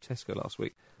cheese from Tesco last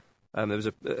week. There was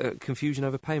a confusion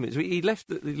over payments. He left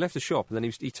the shop, and then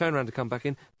he turned around to come back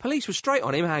in. Police were straight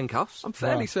on him, handcuffs. I'm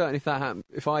fairly certain if that happened,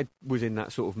 if I was in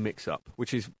that sort of mix-up,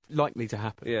 which is likely to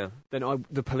happen, then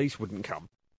the police wouldn't come.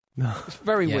 No. It's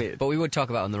very weird. But we would talk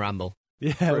about it on the Ramble.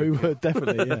 Yeah, we would,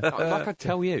 definitely, yeah. Like I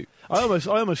tell you. I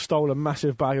almost stole a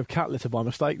massive bag of cat litter by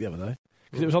mistake the other day.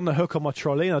 Because it was on the hook on my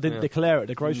trolley and I didn't declare it at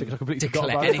the grocery because I completely forgot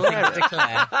about it.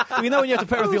 Declare. Well, you know when you have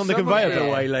to put everything on the conveyor belt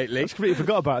away lately. I just completely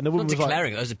forgot about it. And the woman Not was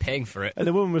declaring like, it, I was paying for it. And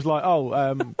the woman was like,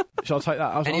 shall I take that?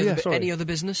 I was sorry. Any other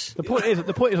business? The point is I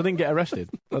didn't get arrested.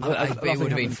 It would have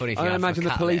been funny if you I had imagine for the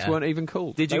cat police litter. weren't even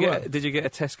called. Did you get a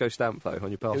Tesco stamp, though,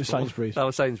 on your passport? It was Sainsbury's.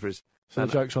 Oh, Sainsbury's. So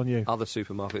the joke's on you. Other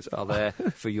supermarkets are there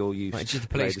for your use. Right, just the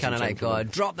police kind of like going,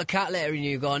 drop the cat litter, and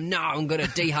you go, no, I'm going to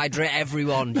dehydrate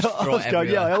everyone. Just throw it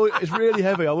everywhere. It's really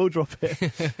heavy. I will drop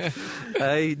it.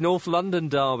 A North London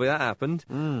derby that happened.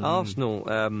 Arsenal,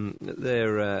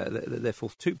 they're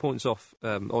fourth, 2 points off,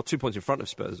 or 2 points in front of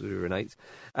Spurs, who were in eighth.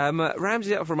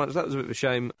 Ramsey out for a month. So that was a bit of a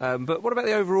shame. But what about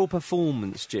the overall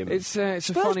performance, Jim? It's a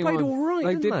Spurs funny played one. all right.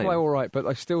 They didn't did play all right, but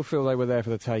I still feel they were there for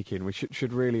the taking. We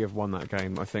should really have won that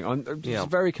game. I think I'm just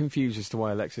very confused as to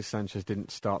why Alexis Sanchez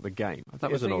didn't start the game. I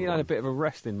think he had a bit of a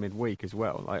rest in midweek as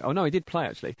well. No, he did play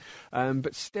actually,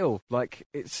 but still,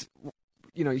 it's.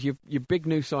 Your big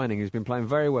new signing who's been playing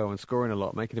very well and scoring a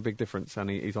lot, making a big difference, and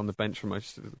he's on the bench for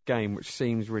most of the game, which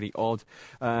seems really odd.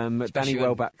 Danny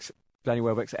Welbeck's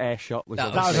air shot was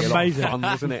amazing, fun,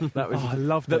 wasn't it? That was, I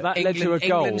loved it. That led to a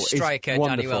goal. England striker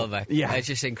Danny Welbeck. Yeah, it's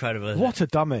just incredible. What a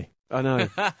dummy! I know,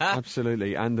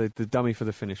 absolutely. And the dummy for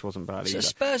the finish wasn't bad either.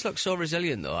 Spurs look so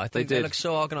resilient, though. I think they look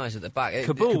so organised at the back.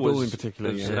 Kabul in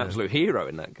particular was an absolute hero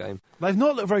in that game. They've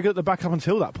not looked very good at the back up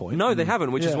until that point. No, they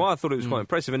haven't, which is why I thought it was quite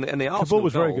impressive. And the Arsenal Kabul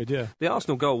was goal, very good, yeah. The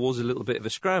Arsenal goal was a little bit of a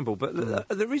scramble, but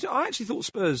the reason I actually thought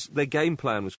Spurs, their game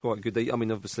plan was quite good.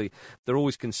 Obviously, they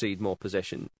always concede more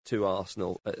possession to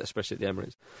Arsenal, especially at the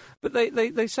Emirates. But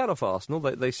they sat off Arsenal,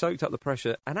 they soaked up the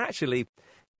pressure, and actually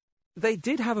they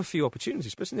did have a few opportunities,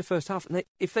 especially in the first half. And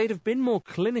if they'd have been more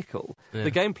clinical,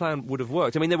 the game plan would have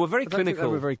worked. I mean, they were very clinical. Think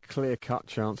they were very clear-cut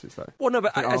chances, though. Well, no,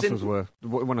 but Arsenal's were.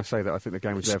 When I say that, I think the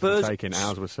game was there for the taking.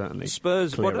 Ours was certainly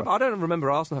Spurs. Clearer. I don't remember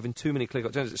Arsenal having too many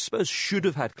clear-cut chances. Spurs should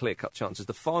have had clear-cut chances.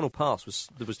 The final pass was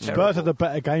terrible. Spurs had a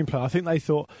better game plan. I think they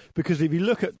thought, because if you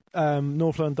look at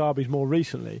North London derbies more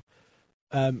recently,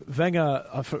 Wenger,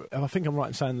 I think I'm right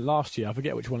in saying last year, I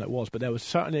forget which one it was, but there was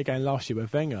certainly a game last year where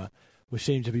Wenger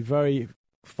seemed to be very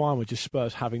fine with just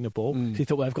Spurs having the ball. So he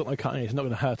thought, well, they've got no cutting, it's not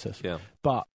going to hurt us. Yeah.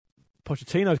 But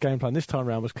Pochettino's game plan this time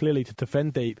around was clearly to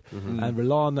defend deep and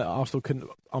rely on that Arsenal couldn't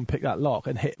unpick that lock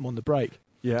and hit him on the break.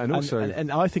 Yeah, and also...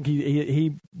 And I think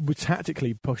he would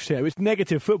tactically push it. It was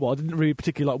negative football. I didn't really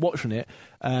particularly like watching it.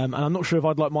 And I'm not sure if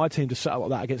I'd like my team to set up like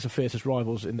that against the fiercest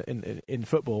rivals in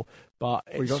football. But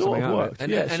it sort of worked.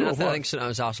 And I think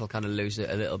sometimes Arsenal kind of lose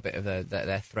a little bit of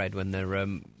their thread when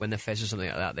they're faced with something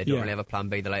like that. They don't really have a plan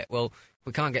B. They're like, well,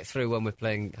 we can't get through when we're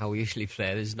playing how we usually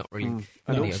play. There's not really...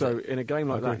 And also, in a game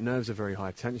like that, nerves are very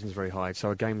high, tension's very high. So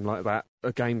a game like that,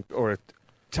 a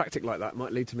tactic like that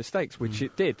might lead to mistakes, which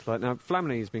it did. Like now,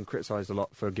 Flamini has been criticised a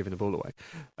lot for giving the ball away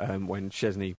when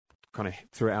Szczesny kind of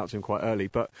threw it out to him quite early.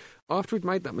 But after he'd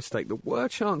made that mistake, there were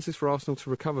chances for Arsenal to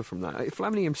recover from that.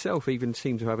 Flamini himself even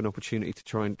seemed to have an opportunity to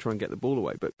try and get the ball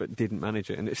away, but didn't manage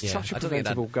it. And it's such a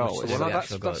preventable goal.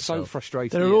 That's so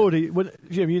frustrating. There are already,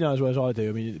 Jim, you know as well as I do.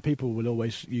 I mean, people will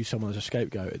always use someone as a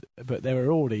scapegoat, but there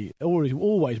are always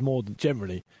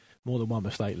more than one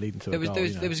mistake leading to a goal.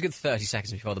 There was a good 30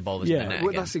 seconds before the ball was in the net.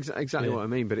 Well, that's exactly what I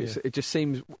mean, but it just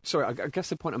seems... Sorry, I guess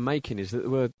the point I'm making is that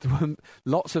there were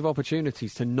lots of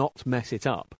opportunities to not mess it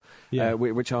up,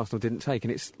 which Arsenal didn't take.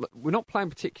 And we're not playing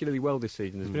particularly well this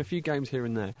season. There's been a few games here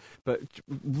and there, but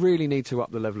really need to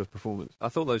up the level of performance. I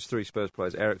thought those three Spurs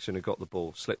players, Eriksen who got the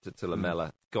ball, slipped it to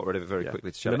Lamela, got rid of it very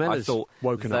quickly to show it. I thought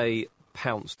they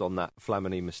pounced on that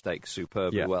Flamini mistake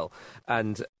superbly well.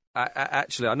 And...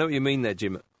 actually, I know what you mean there,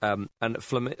 Jim. And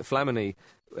Flamini,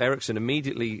 Eriksen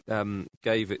immediately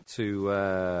gave it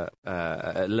to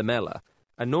Lamela.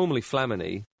 And normally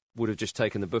Flamini would have just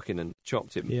taken the booking and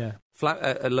chopped him. Yeah.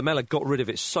 Lamela got rid of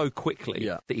it so quickly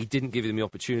that he didn't give him the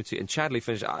opportunity. And Chadley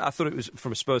finished. I thought it was,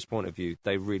 from a Spurs point of view,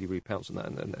 they really pounced on that.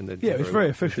 And it was very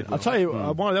efficient. I'll tell you,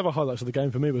 one of the other highlights of the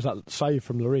game for me was that save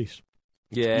from Lloris.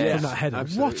 Yeah. From that header.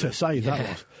 Absolutely. What a save that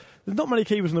was. There's not many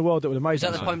keepers in the world that would have made that.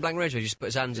 Is that the point blank range where he just put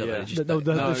his hands up? Yeah. And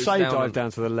the save dive down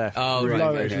to the left. Oh,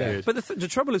 right. But the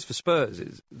trouble is for Spurs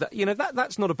is that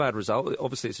that's not a bad result.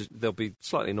 Obviously, they'll be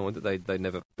slightly annoyed that they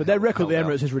never. But their record at the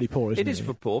Emirates is really poor, isn't it? It is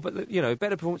for poor, but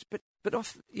better performance. But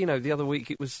off, the other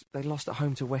week they lost at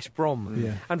home to West Brom.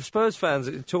 Yeah. And Spurs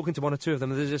fans, talking to one or two of them,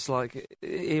 they're just like,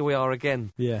 here we are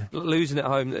again. Yeah. Losing at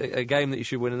home, a game that you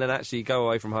should win, and then actually go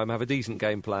away from home, have a decent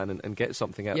game plan, and get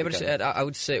something out of the game. Yeah, but I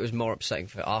would say it was more upsetting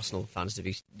for Arsenal fans to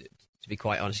be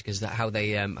quite honest, because how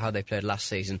they played last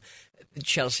season.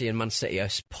 Chelsea and Man City are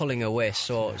pulling away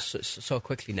so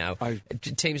quickly now.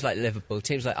 Teams like Liverpool,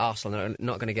 teams like Arsenal are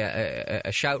not going to get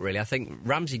a shout, really. I think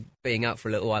Ramsey being out for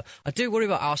a little while. I do worry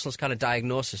about Arsenal's kind of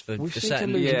diagnosis for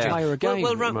certain injuries.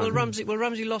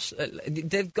 Ramsey lost.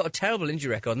 They've got a terrible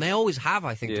injury record, and they always have,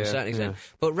 I think, to a certain extent.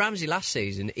 But Ramsey last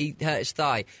season, he hurt his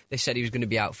thigh. They said he was going to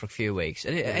be out for a few weeks,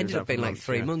 and it ended up being like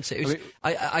 3 months. It was.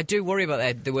 I do worry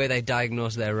about the way they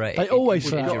diagnose their rate. They always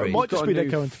say it might just be they're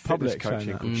going to public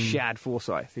coaching. Shad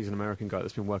Forsyth, he's an American guy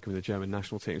that's been working with the German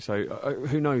national team, so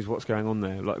who knows what's going on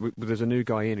there. Like, there's a new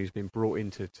guy in who's been brought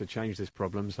in to change this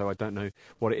problem, so I don't know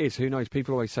what it is. Who knows?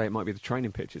 People always say it might be the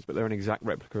training pitches, but they're an exact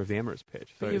replica of the Emirates pitch.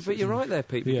 So but you're right there,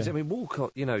 Pete, because I mean,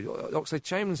 Walcott,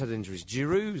 Oxlade-Chamberlain's had injuries,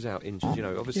 Giroud's out injured,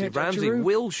 obviously Ramsey,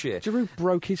 Wilshere. Giroud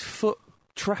broke his foot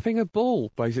trapping a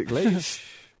ball, basically.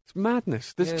 It's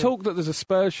madness. There's talk that there's a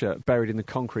Spurs shirt buried in the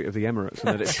concrete of the Emirates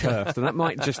and that it's cursed, and that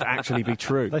might just actually be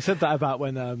true. They said that about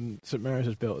when St Mary's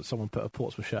was built, someone put a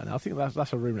Portsmouth shirt in. I think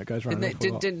that's a rumour that goes around.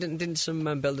 Didn't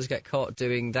some builders get caught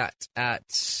doing that at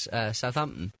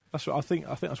Southampton? That's what I think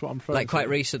that's what I'm referring to. Like quite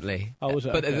recently. Oh, was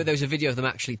it? But there was a video of them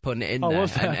actually putting it in there,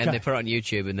 and they put it on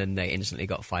YouTube, and then they instantly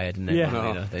got fired. And then,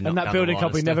 and that building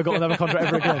company never got another contract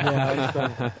ever again.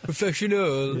 Yeah,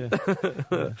 professional. Yeah.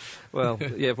 Well,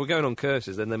 if we're going on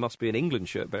curses, then there must be an England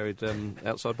shirt buried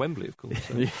outside Wembley, of course.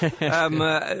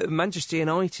 So. Manchester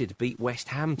United beat West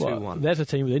Ham 2-1. There's a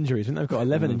team with injuries, and they've got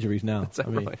 11 injuries now.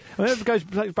 It goes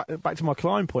back to my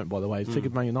Klein point, by the way. Speaking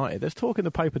of Man United, there's talk in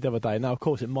the paper the other day. Now, of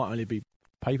course, it might only be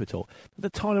paper talk.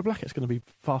 But Tyler Blackett's going to be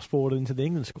fast forwarded into the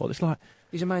England squad. It's like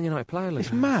he's a Man United player.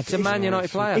 It's mad. He's a Man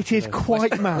United player. It is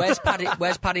quite mad. Where's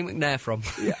Paddy McNair from?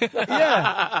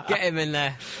 Yeah. Get him in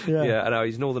there. Yeah, I know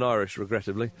he's Northern Irish,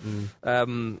 regrettably.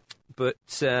 But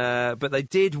they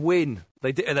did win.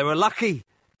 They were lucky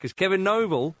because Kevin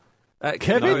Noble.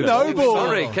 Kevin Noble.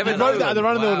 Sorry, Kevin Nolan. Wrote that at the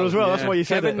running order as well. That's why you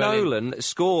said Kevin Nolan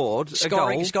scoring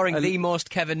the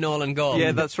most Kevin Nolan goal.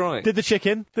 Yeah, that's right. Did the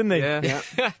chicken, didn't he?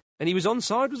 Yeah. And he was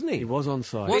onside, wasn't he? He was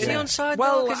onside. Was he onside?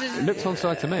 Well, it looked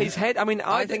onside to me. His head. I mean,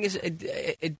 I think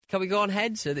can we go on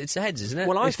heads? It's the heads, isn't it?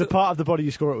 Well, it's the part of the body you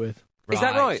score it with. Is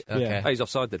that right? Okay. Yeah. Oh, he's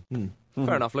offside then.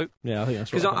 Fair enough, Luke. Yeah, I think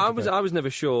that's right. Because I was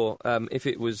never sure if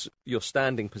it was your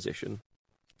standing position.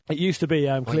 It used to be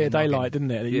clear daylight,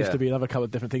 didn't it? It used to be another couple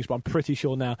of different things, but I'm pretty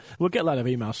sure now... We'll get a lot of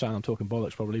emails saying I'm talking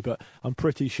bollocks probably, but I'm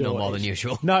pretty sure... No more than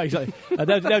usual. No, exactly.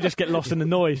 They'll just get lost in the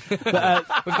noise. But,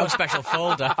 we've got a special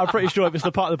folder. I'm pretty sure it was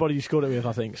the part of the body you scored it with,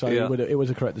 I think, so it was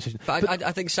a correct decision. But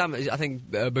I think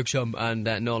Big Sam and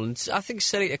Nolan, I think it's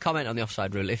silly to comment on the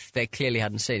offside rule if they clearly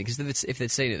hadn't seen it, because if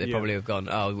they'd seen it, they'd probably have gone,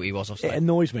 oh, he was offside. It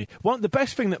annoys me. The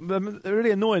best thing that...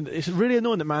 really annoying, it's really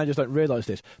annoying that managers don't realise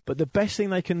this, but the best thing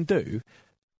they can do...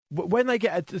 When they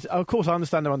get of course, I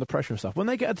understand they're under pressure and stuff. When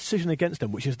they get a decision against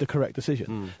them, which is the correct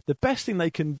decision, the best thing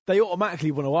they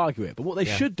automatically want to argue it. But what they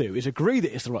should do is agree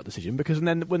that it's the right decision, because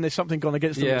then when there's something gone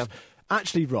against them that's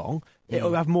actually wrong,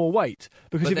 it'll have more weight.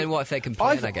 Because but then what if they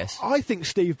complain, I guess? I think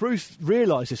Steve Bruce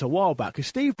realised this a while back, because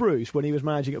Steve Bruce, when he was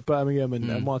managing at Birmingham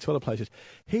and one or two other places,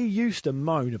 he used to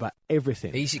moan about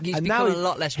everything. He's and become now a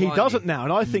lot less He whiny. doesn't now,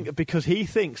 and I think because he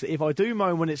thinks that if I do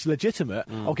moan when it's legitimate,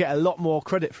 I'll get a lot more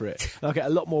credit for it. I'll get a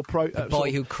lot more the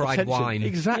boy who cried attention. wine.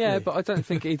 Exactly. Yeah, but I don't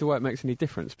think either way it makes any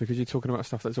difference, because you're talking about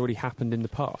stuff that's already happened in the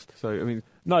past. So, I mean...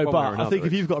 No, but I think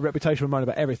if you've got a reputation for moaning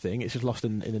about everything, it's just lost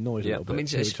in the noise a little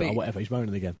bit. I mean, whatever, he's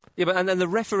moaning again. Yeah, but and then the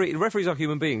referees are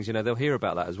human beings, they'll hear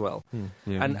about that as well.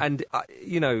 And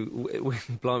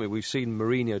blimey, we've seen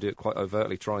Mourinho do it quite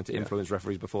overtly, trying to influence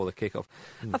referees before the kick-off.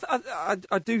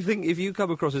 I do think if you come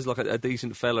across as like a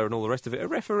decent fella and all the rest of it, a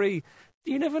referee,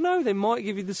 you never know, they might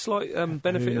give you the slight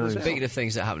benefit of the doubt. Speaking of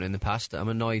things that happened in the past, I'm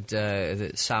annoyed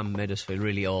that Sam made us feel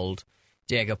really old.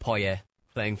 Diego Poye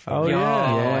playing for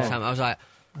Sam. I was like,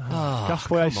 Gus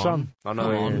Poyet's son. I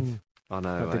know. I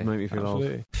know. That did make me feel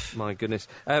old. My goodness.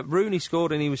 Rooney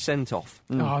scored and he was sent off.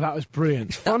 Oh, that was brilliant.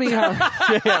 It's funny how...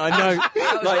 yeah, I know.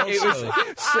 Like,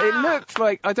 it looked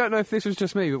like... I don't know if this was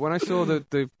just me, but when I saw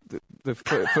the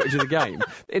footage of the game,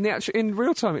 in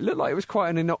real time, it looked like it was quite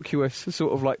an innocuous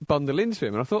sort of like bundle into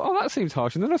him, and I thought, oh, that seems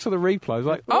harsh. And then I saw the replay, I was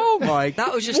like, oh my...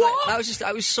 That was just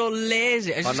I was so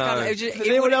lazy.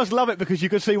 Anyone else love it because you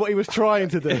could see what he was trying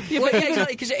to do. Exactly,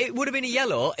 because it would have been a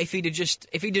yellow if he'd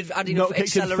had enough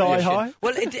acceleration.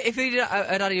 Well, if he'd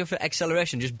had enough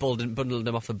acceleration, just bundled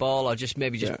him off the ball, or just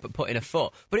put in a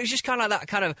foot. But it was just kind of like that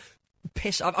kind of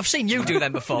piss. I've seen you do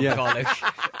them before, Luke.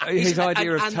 His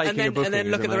idea of taking a booking, and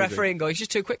then look at the referee and go, he's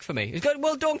just too quick for me. He's going,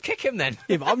 well, don't kick him then.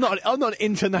 Yeah, but I'm not an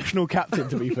international captain,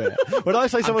 to be fair. When I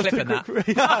say someone's too quick for me,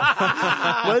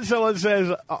 when someone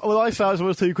says, when I say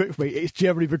someone's too quick for me, it's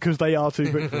generally because they are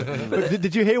too quick for me. But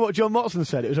did you hear what John Motson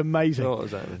said? It was amazing. What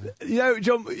was that?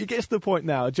 John, it gets to the point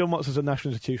now, John Motson's a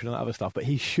national institution and other stuff, but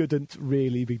he shouldn't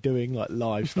really be doing like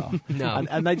live stuff. No.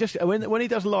 And they just, when he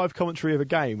does live commentary of a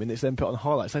game and it's then put on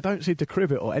highlights, they don't seem to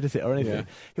crib it or edit it or anything.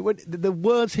 Yeah. The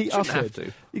words he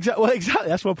uttered... Exactly,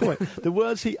 that's my point. The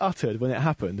words he uttered when it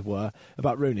happened were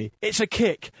about Rooney, it's a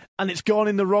kick and it's gone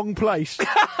in the wrong place. That's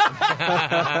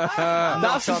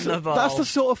the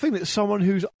sort of thing that someone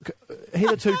who's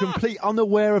hitherto complete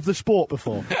unaware of the sport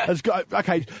before has got.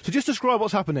 Okay, so just describe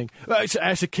what's happening.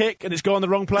 It's a kick and it's gone in the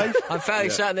wrong place. I'm fairly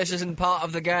certain this isn't part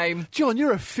of the game. John,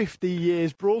 you're a 50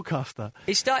 years broadcaster.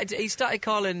 He started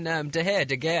calling De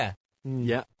Gea.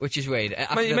 Yeah, which is weird.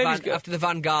 After the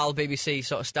Van Gaal BBC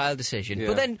sort of style decision,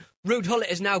 but then Ruud Gullit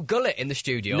is now Gullit in the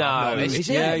studio. No, they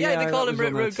call him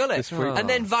Ruud Gullit. And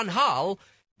then Van Gaal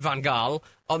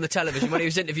on the television when he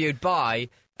was interviewed by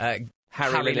Harry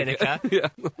Lineker.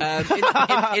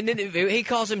 In the interview, he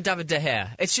calls him David De Gea.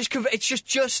 It's just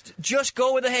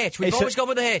go with the H. We've always gone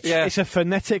with the H. Yeah. It's a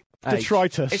phonetic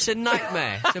detritus. It's a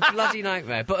nightmare. It's a bloody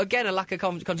nightmare. But again, a lack of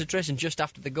concentration just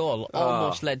after the goal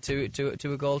almost led to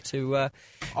a goal to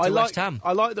West Ham.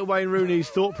 I like the way Rooney's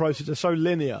thought process are so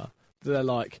linear. They're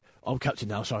like, I'm captain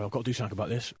now, sorry, I've got to do something about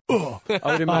this. I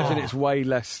would imagine it's way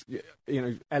less,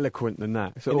 eloquent than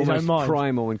that. It's almost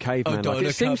primal and caveman.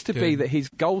 It seems to be that his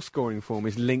goal-scoring form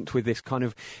is linked with this kind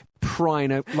of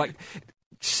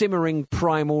simmering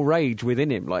primal rage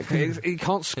within him. Like, he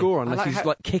can't score unless he's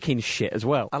kicking shit as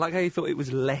well. I like how you thought it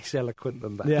was less eloquent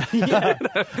than that. Yeah.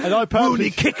 And I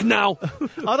Rooney, kick now!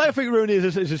 I don't think Rooney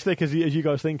is as thick as you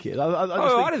guys think he is. I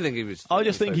don't think he was. I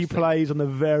just think he plays on the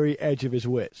very edge of his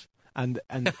wits. And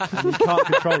you can't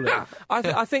control it.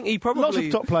 I think he probably... Lots of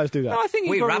top players do that. No, I think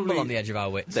we ramble on the edge of our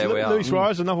wits. There we are. Luis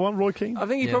Suarez, another one. Roy Keane. I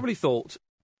think he probably thought,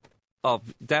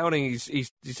 Downing,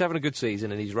 he's having a good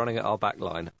season and he's running at our back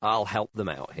line. I'll help them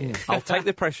out here. I'll take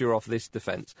the pressure off this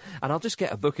defence and I'll just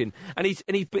get a booking. And he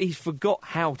forgot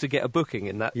how to get a booking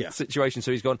in that situation.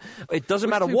 So he's gone, it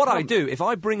doesn't matter what I do. If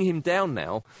I bring him down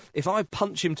now, if I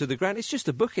punch him to the ground, it's just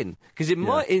a booking. Because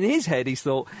in his head, he's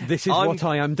thought, this is what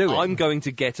I am doing. I'm going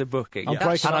to get a booking.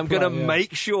 I'm going to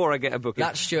make sure I get a booking.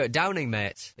 That's Stuart Downing,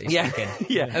 mate.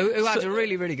 Who had a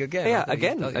really, really good game. Yeah,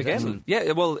 again.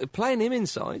 Yeah, well, playing him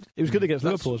inside... was good against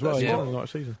Liverpool as well. That's right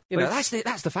season. You know,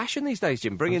 that's the fashion these days,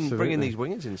 Jim. Bringing these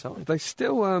wingers inside. They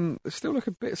still look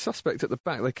a bit suspect at the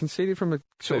back. They conceded from a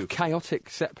sort of chaotic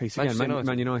set piece again.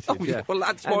 Man United. Oh, yeah. Well,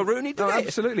 that's why Rooney did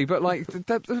it. Absolutely, but like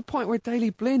there's a point where Daley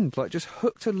Blind like just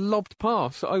hooked a lobbed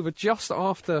pass over just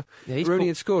after Rooney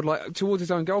had scored, like towards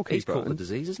his own goalkeeper. He's caught the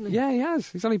disease, hasn't he? Yeah, he has.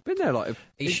 He's only been there like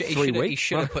 3 weeks. He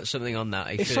should have put something on that.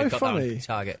 He should have got that on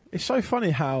target. It's so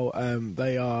funny how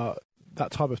they are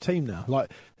that type of team now.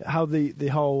 Like how the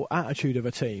whole attitude of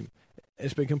a team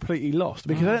has been completely lost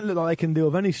because they don't look like they can deal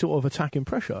with any sort of attacking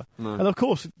pressure. No. And of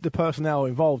course, the personnel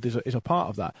involved is a part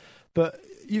of that. But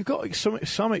you've got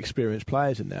some experienced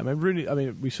players in there. I mean, Rooney. I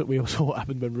mean, we all saw what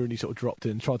happened when Rooney sort of dropped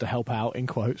in and tried to help out in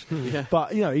quotes. Yeah.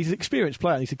 But you know, he's an experienced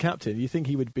player and he's a captain. You think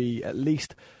he would be at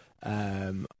least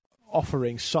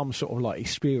offering some sort of like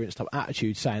experienced type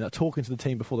attitude, saying that, talking to the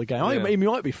team before the game. Yeah. He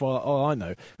might be, for all I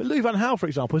know. But Louis van Gaal, for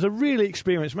example, is a really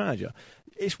experienced manager.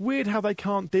 It's weird how they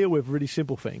can't deal with really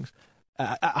simple things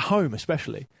at home,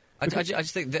 especially. I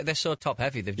just think they're so top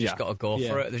heavy. They've just got to go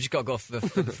for it. They've just got to go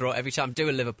for it every time. Do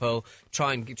a Liverpool,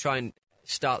 try and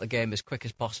start the game as quick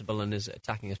as possible and as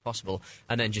attacking as possible,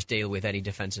 and then just deal with any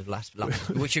defensive lapses,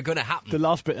 which are going to happen. The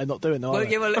last bit they're not doing, are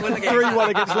they? Well, 3-1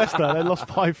 against Leicester, they lost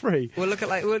 5-3. Well, look at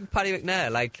Paddy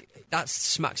McNair. Like that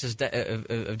smacks of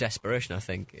desperation. I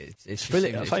think it's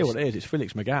Felix. I'll tell you what it is. It's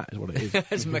Felix Magath, is what it is.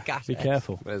 It's Magath. Be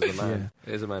careful. There's the man.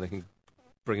 There's a man who can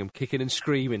bring them kicking and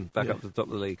screaming back up to the top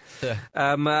of the league. Yeah.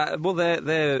 Well,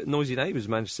 their noisy neighbours,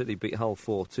 Manchester City, beat Hull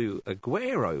 4-2.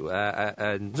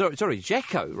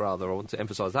 Dzeko, rather. I want to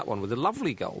emphasise that one with a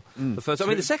lovely goal. The first,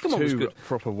 the second one was good.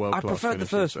 Proper world-class. I preferred the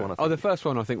first one. The first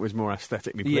one I think was more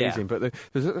aesthetically pleasing, but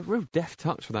there's a real deft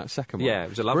touch for that second one. Yeah, it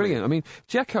was a lovely. Brilliant. I mean,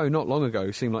 Dzeko not long ago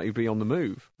seemed like he'd be on the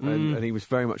move, and he was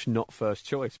very much not first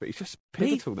choice, but he's just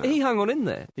pivotal now. He hung on in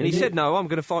there, and he said, "No, I'm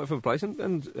going to fight for a place,"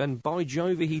 and by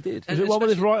Jove, he did. Is it one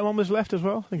with his right and one with his left as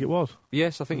well? I think it was.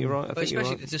 Yes, I think you're right.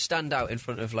 Especially to stand out in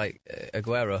front of like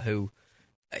Aguero, who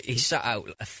he sat out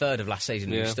a third of last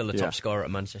season. He was still the top scorer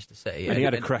at Manchester City, and he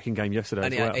had a cracking game yesterday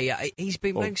as well. He's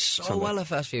been playing so well the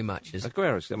first few matches.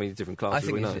 Aguero's, different class.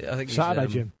 I think Saturday,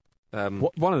 Jim.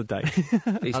 One of the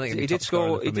days. He did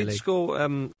score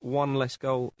one less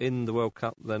goal in the World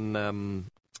Cup than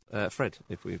Fred,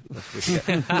 if we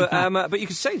but you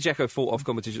could say Dzeko fought off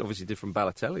competition, obviously did from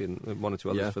Balotelli and one or two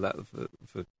others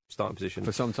for starting position.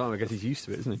 For some time, I guess he's used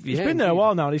to it, isn't he? He's been there a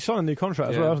while now, and he's signed a new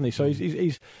contract as well, hasn't he? So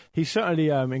he's certainly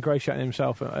ingratiating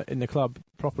himself in the club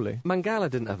properly. Mangala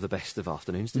didn't have the best of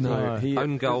afternoons, did he?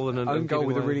 Own goal with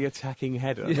a really attacking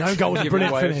header. The own goal was a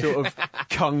brilliant finish. A sort of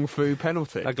kung fu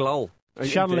penalty. A glol.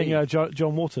 Channeling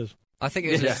John Waters. I think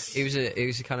he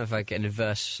was kind of like an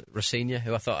inverse Rosinha,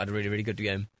 who I thought had a really, really good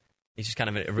game. He's just kind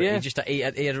of he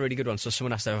had a really good one, so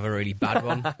someone has to have a really bad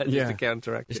one just to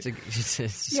counteract it. Just to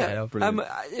set it up.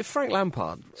 Frank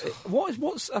Lampard,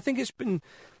 I think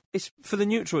it's for the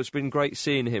neutral. It's been great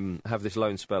seeing him have this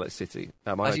loan spell at City.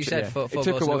 As you said, 4 goals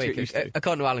in a week.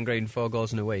 According to Alan Green, 4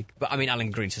 goals in a week. But I mean,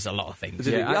 Alan Green says a lot of things.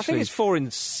 I think it's 4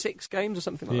 in 6 games or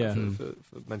something like that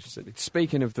for Manchester City.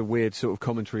 Speaking of the weird sort of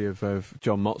commentary of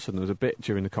John Motson, there was a bit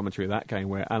during the commentary of that game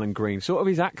where Alan Green, sort of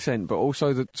his accent, but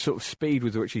also the sort of speed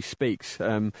with which he speaks,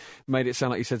 made it sound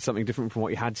like he said something different from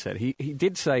what he had said. He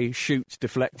did say shoot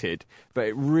deflected, but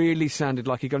it really sounded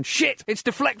like he'd gone, shit, it's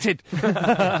deflected!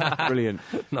 Brilliant.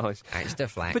 Nice. It's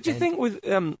deflected. But do you think with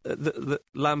the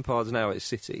Lampard's now at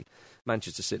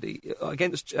Manchester City,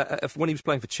 against when he was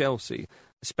playing for Chelsea,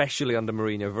 especially under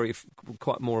Mourinho,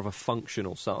 quite more of a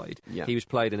functional side. Yeah. He was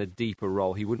played in a deeper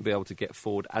role. He wouldn't be able to get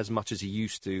forward as much as he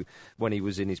used to when he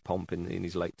was in his pomp in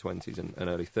his late 20s and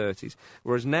early 30s.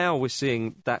 Whereas now we're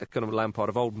seeing that kind of Lampard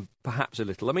of old, perhaps a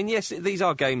little. I mean, yes, these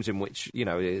are games in which,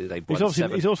 they won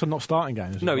 7. He's also not starting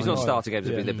games. No, he's not starting games.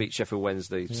 They beat Sheffield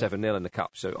Wednesday 7-0 in the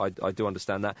Cup, so I do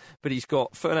understand that. But he's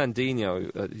got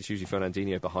Fernandinho, it's usually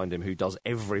Fernandinho behind him, who does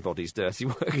everybody's dirty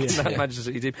work in that Manchester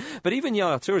City team. But even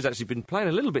Yaya Toure has actually been playing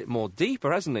a little bit more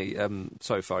deeper, hasn't he,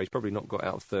 so far? He's probably not got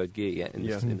out of third gear yet in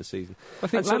the season. I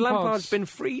think Lampard's been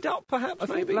freed up, perhaps, I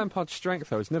think Lampard's strength,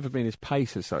 though, has never been his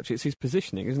pace as such. It's his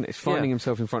positioning, isn't it? It's finding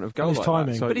himself in front of goal his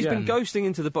timing. So, but he's been ghosting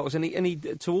into the box, and he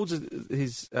towards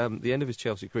his the end of his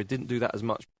Chelsea career, didn't do that as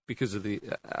much because of the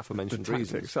aforementioned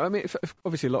reasons. So, I mean,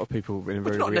 obviously a lot of people have been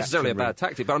very not necessarily a bad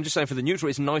tactic, but I'm just saying for the neutral,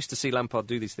 it's nice to see Lampard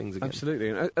do these things again. Absolutely.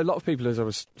 And a lot of people, as I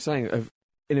was saying,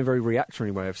 in a very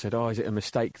reactionary way, have said, is it a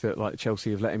mistake that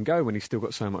Chelsea have let him go when he's still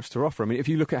got so much to offer? I mean, if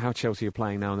you look at how Chelsea are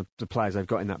playing now and the players they've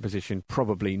got in that position,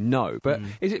 probably no. But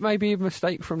is it maybe a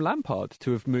mistake from Lampard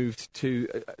to have moved to,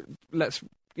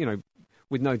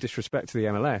 with no disrespect to the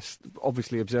MLS,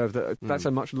 obviously observed that that's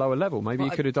a much lower level. Maybe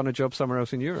he could have done a job somewhere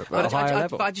else in Europe at a higher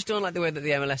level. But I just don't like the way that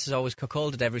the MLS is always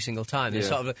cuckolded every single time.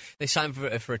 They sign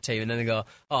for a team and then they go,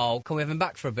 "Oh, can we have him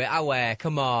back for a bit?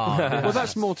 Come on." Well,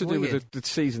 that's more to do with the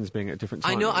seasons being at different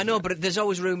times. I know, but there's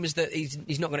always rumours that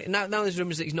he's not going to. Now there's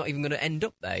rumours that he's not even going to end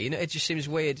up there. It just seems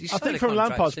weird. I think from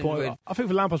Lampard's point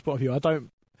of view,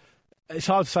 it's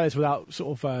hard to say this without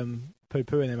sort of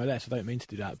poo-pooing MLS. I don't mean to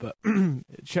do that, but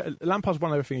Lampard's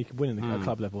won everything he can win in the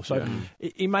club level, so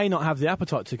he may not have the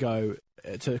appetite to go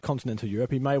to continental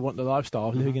Europe. He may want the lifestyle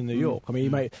of living in New York. I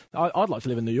mean, I'd like to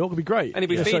live in New York. It'd be great. And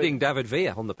he'd be feeding David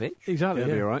Villa on the pitch. Exactly.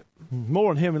 That'd be all right. More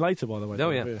on him later, by the way.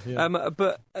 Oh, yeah.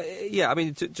 I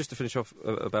mean, just to finish off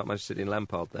about Manchester City and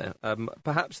Lampard there,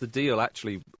 perhaps the deal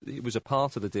actually, it was a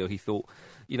part of the deal. He thought,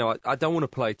 I don't want to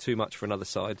play too much for another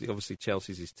side. Obviously,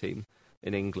 Chelsea's his team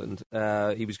in England.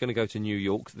 He was going to go to New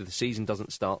York. The season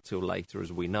doesn't start till later,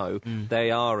 as we know.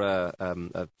 They are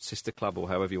a sister club, or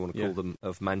however you want to call them,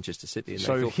 of Manchester City. And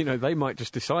so, they might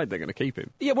just decide they're going to keep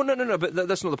him. Yeah, well, no, but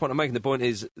that's not the point I'm making. The point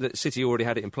is that City already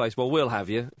had it in place. Well, we'll have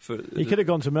you. He could have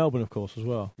gone to Melbourne, of course, as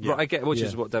well. Yeah. Right, I get, which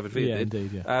is what David Villa did.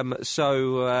 Indeed, yeah.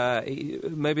 So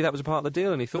maybe that was a part of the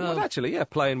deal, and he thought,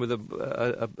 playing with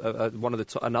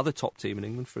another top team in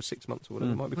England for 6 months or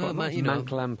whatever might be quite nice. Mank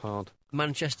Lampard.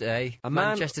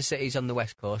 Manchester City's on the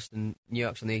west coast and New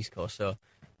York's on the east coast, so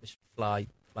just fly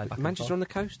back. Manchester on the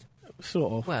coast?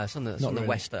 Sort of. Well, it's on the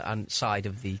west side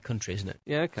of the country, isn't it?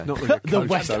 Yeah, okay. Not really the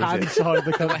west hand side of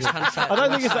the country. I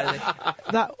don't think it's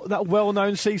that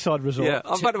well-known seaside resort. Yeah.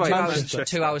 By the way,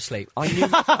 2 hours sleep. I knew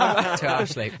 2 hours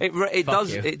sleep.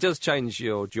 It does change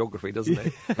your geography, doesn't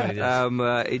it? It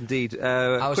does. Indeed.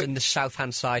 I was in the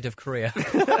south-hand side of Korea.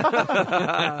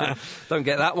 Don't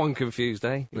get that one confused,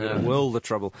 eh? You're in a world of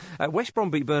trouble. West Brom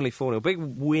beat Burnley 4-0. Big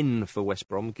win for West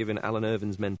Brom, giving Alan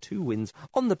Irvin's men 2 wins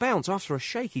on the bounce after a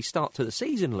shaky start to the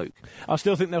season, Luke. I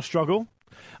still think they'll struggle.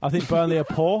 I think Burnley are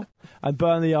poor, and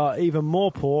Burnley are even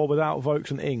more poor without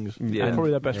Vokes and Ings. Yeah.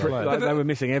 Probably their best players. They were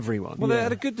missing everyone. Well, they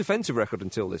had a good defensive record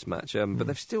until this match, but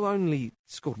they've still only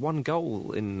scored 1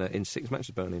 goal in 6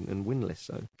 matches, Burnley, and winless.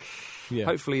 So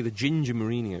hopefully the Ginger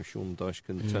Mourinho, Sean Dyche,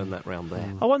 can turn that round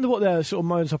there. I wonder what their sort of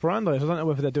modus operandi is. I don't know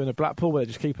whether they're doing a Blackpool where they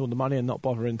just keep all the money and not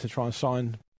bothering to try and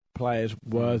sign players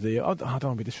worthy. I don't want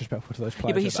to be disrespectful to those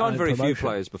players. Yeah, but he signed very few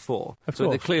players before, so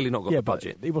they've clearly not got the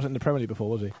budget. He wasn't in the Premier League before,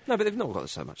 was he? No, but they've not got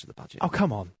so much of the budget. Oh,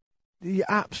 come on. You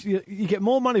get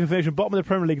more money for finishing bottom of the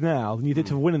Premier League now than you did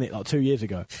for winning it like 2 years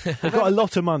ago. They've got a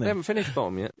lot of money. They haven't finished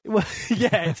bottom yet. Well,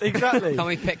 yeah, exactly.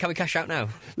 Can we cash out now?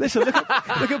 Listen, look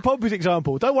at Pompey's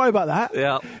example. Don't worry about that.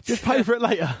 Yeah. Just pay for it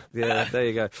later. Yeah, there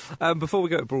you go. Before we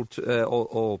go abroad,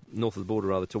 or north of the border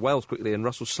rather, to Wales quickly, and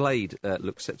Russell Slade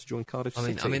looks set to join Cardiff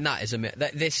City. I mean that is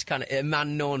this kind of a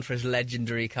man known for his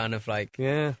legendary kind of like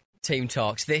team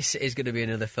talks. This is going to be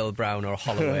another Phil Brown or a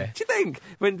Holloway. Do you think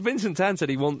when Vincent Tan said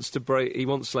he wants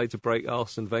Slade to break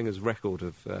Arsene Wenger's record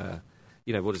of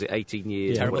 18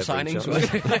 years? Terrible signings.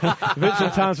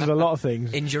 Vincent Tan says a lot of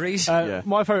things. Injuries.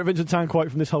 My favourite Vincent Tan quote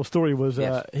from this whole story was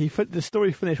the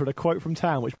story finished with a quote from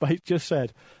Tan, which just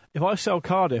said, "If I sell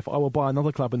Cardiff, I will buy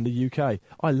another club in the UK.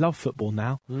 I love football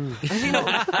now." Has he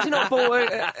not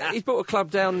bought? He's bought a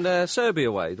club down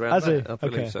Serbia way. Has he? I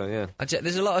believe so. Yeah.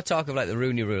 There's a lot of talk of like the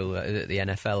Rooney Rule that the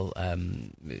NFL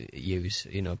use.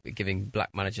 Giving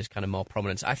black managers kind of more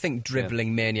prominence. I think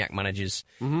dribbling maniac managers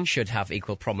should have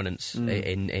equal prominence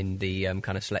in the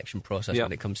kind of selection process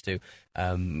when it comes to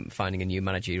finding a new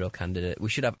managerial candidate. We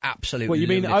should have absolute. What you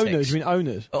mean lunatics. owners? You mean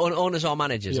owners? Owners or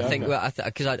managers? Yeah, I think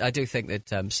because I do think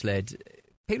that Slade.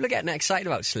 People are getting excited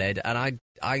about Slade, and I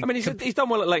mean, he's done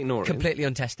well at Leyton Orient. Completely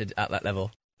untested at that level.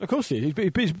 Of course he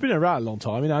is. He's been around a long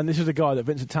time, and this is a guy that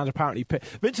Vincent Tan's apparently picked.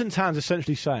 Vincent Tan's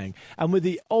essentially saying, and with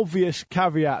the obvious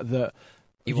caveat that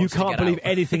you can't believe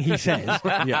anything he says.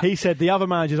 He said the other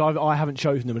managers I haven't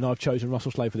chosen them, and I've chosen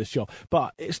Russell Slade for this job.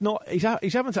 But it's not. He's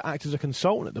having to act as a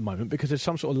consultant at the moment because there's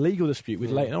some sort of legal dispute with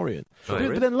Leyton Orient.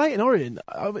 But then Leyton Orient,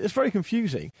 it's very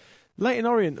confusing. Leyton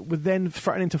Orient was then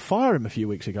threatening to fire him a few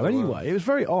weeks ago. Anyway, it was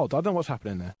very odd. I don't know what's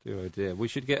happening there. Good idea. We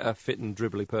should get a fit and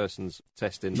dribbly person's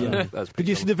test in. Did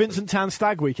you see the Vincent Tan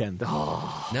stag weekend?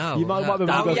 No. You might be able to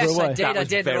go yes, away. I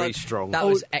did. Very strong. That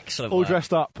was excellent. All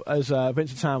dressed up as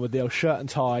Vincent Tan with the old shirt and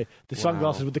tie, the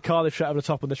sunglasses with the Cardiff shirt over the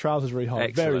top and the trousers very high.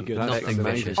 Excellent. Very good. Nothing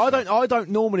vicious. I don't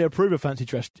normally approve of fancy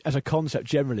dress as a concept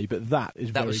generally, but that is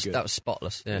very good. That was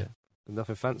spotless. Yeah.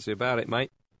 Nothing fancy about it,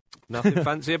 mate. Nothing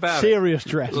fancy about Serious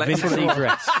dress. Vincy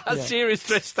dress. it. Serious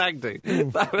dress stag do.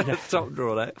 That was the top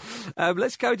draw there.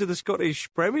 Let's go to the Scottish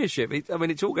Premiership.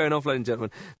 It's all going off, ladies and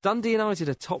gentlemen. Dundee United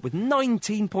are top with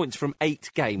 19 points from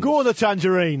 8 games. Go on the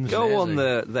Tangerines. Go on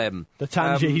them. The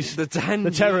Tangies. The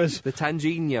Terrors. The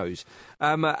Tanginos.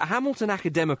 Hamilton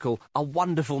Academical, a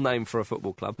wonderful name for a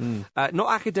football club.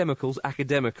 Not academicals,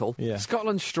 academical. Yeah.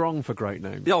 Scotland's strong for great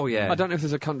names. Oh, yeah. I don't know if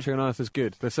there's a country on earth as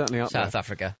good. They're certainly up South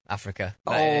there. Africa.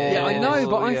 Oh, Yeah, I know,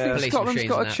 but I think Police Scotland's machines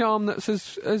got and a that. charm that's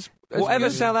as Whatever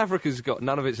good. South Africa's got,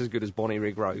 none of it's as good as Bonnie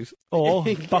Rig Rose. Or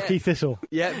Bucky Thistle.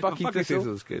 Yeah, Bucky Thistle.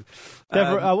 Thistle's good.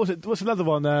 What's another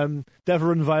one?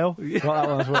 Devon Vale. Like that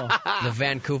one as well. The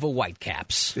Vancouver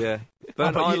Whitecaps. Yeah.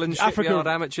 Burnt but Island Africa- Shipyard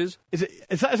Amateurs. Is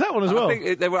that one as well? I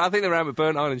think they were around at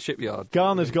Burnt Island Shipyard.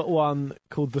 Ghana's got one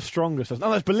called the Strongest. No,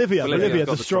 that's Bolivia. Bolivia's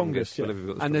got the strongest. Yeah. Bolivia's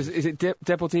got the And is it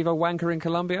Deportivo Wanker in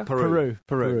Colombia? Peru.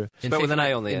 Spelled with an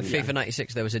A on the in end. FIFA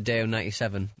 96, there was a Deo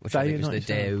 97, which I Deo think is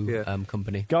the 97. Deo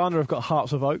company. Ghana have got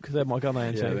Hearts of Oak. They're my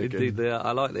Ghanaian team. Indeed,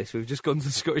 I like this. We've just gone to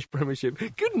the Scottish Premiership.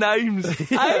 Good names.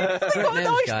 Great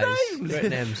names, guys. names. Great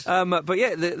names. But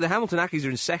yeah, the Hamilton Accies are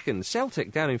in second.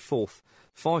 Celtic down in fourth.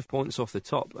 5 points off the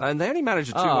top. And they only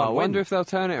managed a 2-1 I win. wonder if they'll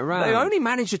turn it around. They only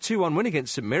managed a 2-1 win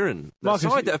against St Mirren. The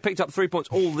Marcus, side that have picked up 3 points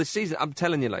all this season. I'm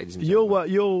telling you, ladies and gentlemen.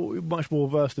 You're much more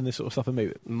versed in this sort of stuff than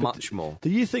me. Much more. Do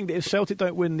you think that if Celtic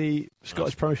don't win the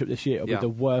Scottish Premiership this year, it'll Yeah. be the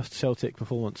worst Celtic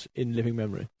performance in living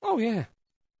memory? Oh, yeah.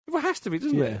 Well, it has to be,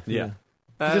 doesn't it? Yeah.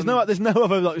 'Cause there's no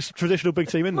other like traditional big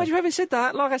team in there. Why you haven't said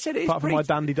that? Like I said, it is Apart from pretty... my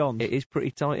Dandy Dons. It is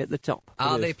pretty tight at the top.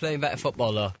 Are It they is. playing better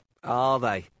football, though? Are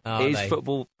they? Is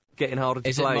football getting harder to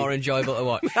Is play? it more enjoyable to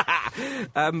watch?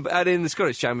 And in the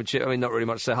Scottish Championship, not really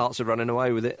much. Their Hearts are running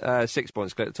away with it. 6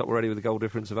 points clear at the top already with a goal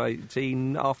difference of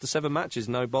 18 after 7 matches.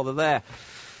 No bother there.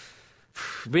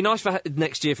 It'd be nice for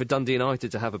next year for Dundee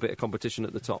United to have a bit of competition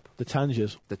at the top. The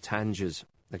Tangers. The Tangers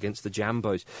against the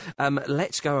Jambos.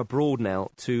 Let's go abroad now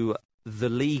to the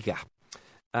Liga.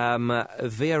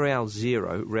 Villarreal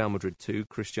 0, Real Madrid 2,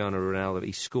 Cristiano Ronaldo,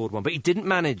 he scored 1, but he didn't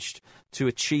manage to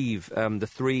achieve the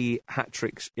 3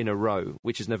 hat-tricks in a row,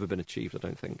 which has never been achieved, I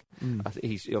don't think. I think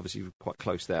he's obviously quite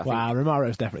close there. Wow,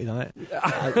 Romaro's definitely done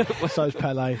it. So's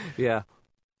Pele. Yeah.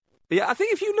 Yeah, I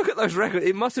think if you look at those records,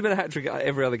 it must have been a hat-trick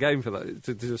every other game for that,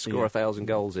 to score 1,000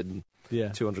 goals in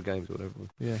 200 games or whatever.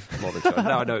 Yeah. More than 200.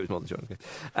 No, I know it was more than 200 games.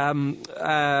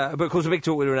 But of course, the big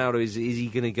talk with Ronaldo is he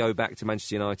going to go back to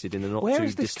Manchester United in the not Where too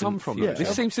has this distant come from? future?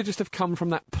 This seems to just have come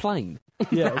from that plane.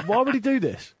 Yeah, why would he do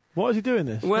this? Why is he doing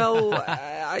this? Well,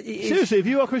 seriously, if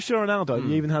you are Cristiano Ronaldo,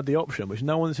 you even had the option, which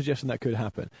no one's suggesting that could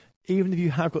happen. Even if you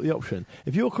have got the option,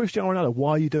 if you're Cristiano Ronaldo,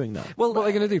 why are you doing that? Well, what are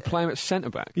they going to do? Play him at centre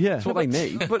back? Yeah, that's what they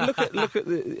need. But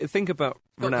think about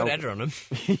Got a Ronaldo. good header on him.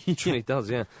 He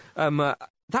does, yeah.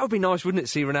 That would be nice, wouldn't it?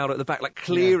 See Ronaldo at the back, like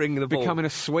clearing the ball, becoming a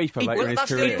sweeper later in his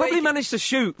that's career. He probably managed to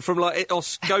shoot from or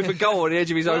go for goal on the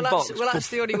edge of his own box. That's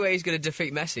the only way he's going to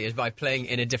defeat Messi is by playing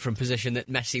in a different position that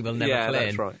Messi will never yeah, play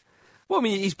that's in. right. Well, I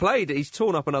mean, he's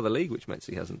torn up another league, which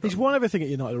Messi hasn't done. He's won everything at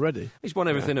United already. He's won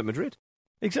everything at Madrid.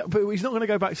 Exactly, but he's not going to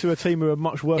go back to a team who are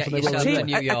much worse Get than they were. yourself then.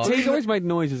 to New York. He's always made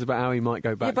noises about how he might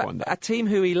go back but one day. a team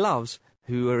who he loves,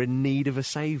 who are in need of a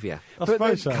saviour. I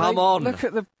suppose so. Come on. Look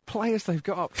at the players they've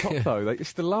got up top, though.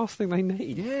 It's the last thing they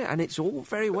need. Yeah, and it's all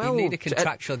very well. You need a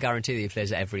contractual guarantee that he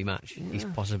plays at every match. He's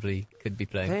possibly could be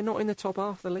playing. They're not in the top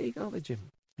half of the league, are they,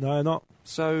 Jim? No, they're not.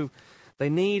 So they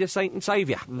need a saint and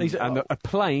saviour. And a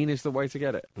plane is the way to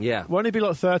get it. Yeah. Won't he be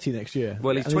like 30 next year?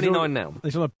 Well, he's And 29 now.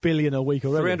 He's on $1 billion a week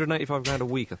already. £385 a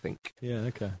week, I think. Yeah,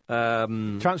 okay.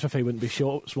 Um, Transfer fee wouldn't be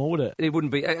small, would it? It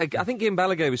wouldn't be. I think Ian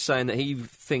Balaguer was saying that he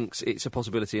thinks it's a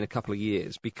possibility in a couple of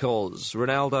years because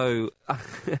Ronaldo,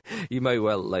 you may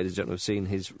well, ladies and gentlemen, have seen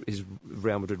his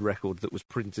Real Madrid record that was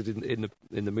printed in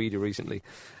the media recently.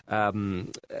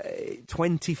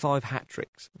 25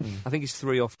 hat-tricks. I think he's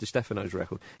 3 off Di Stefano's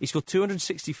record. He scored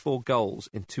 264 goals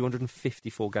in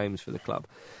 254 games for the club.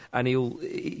 And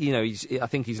I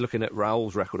think he's looking at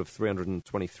Raul's record of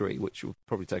 323, which will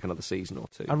probably take another season or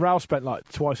two. And Raul spent like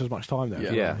twice as much time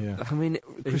there. Yeah. I mean,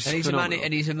 He's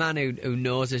a man who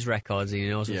knows his records. He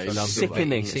knows them.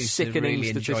 Sickening, He seems sickening to really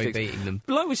enjoy statistics. beating them.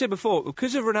 Like we said before,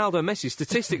 because of Ronaldo and Messi,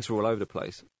 statistics are all over the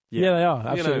place. Yeah, they are.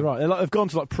 Absolutely right. They've gone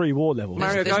to like pre-war levels.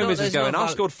 Mario Gomez is going, I I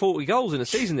scored 40 goals in a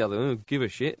season the other. Oh, give a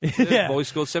shit. Yeah. Boy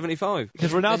scored 75.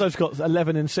 Because Ronaldo's got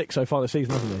 11 and 6 so far this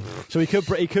season, hasn't he? So he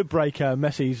could break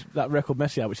Messi's that record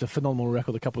Messi had, which is a phenomenal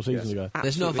record a couple of seasons ago.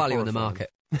 There's no Absolutely value in the horrifying.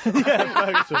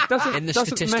 market. In the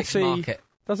statistics market.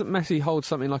 Doesn't Messi hold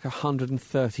something like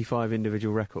 135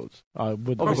 individual records?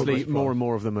 Obviously, more and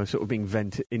more of them are sort of being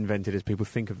invented as people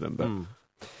think of them, but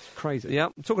it's crazy. Yeah,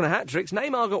 talking of hat-tricks,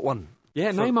 Neymar got one.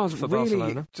 Yeah, Neymar's for really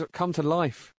Barcelona. come to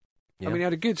life I mean, he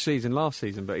had a good season last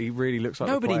season, but he really looks like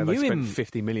Nobody the player knew they him. spent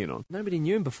 50 million on. Nobody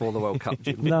knew him before the World Cup,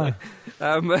 Jim. No.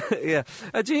 Yeah.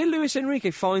 Do you hear Luis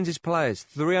Enrique fines his players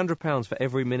 £300 for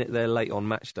every minute they're late on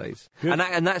match days?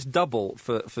 And that's double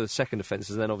for second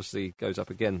offences, and then obviously goes up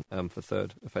again for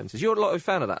third offences. You're a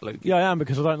fan of that, Luke? Yeah, I am,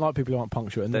 because I don't like people who aren't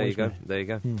punctual. There you go.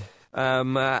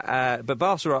 But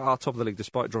Barca are top of the league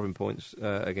despite dropping points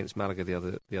against Malaga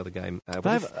the other game. They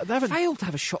haven't failed to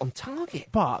have a shot on target.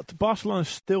 But Barcelona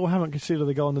still haven't conceded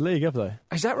a goal in the league, have they?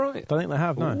 Is that right? Don't think they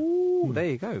have, no. Ooh, there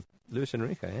you go. Luis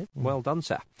Enrique, eh? Well done,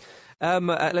 sir.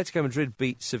 Atletico Madrid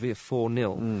beat Sevilla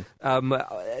 4-0.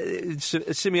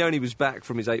 Simeone was back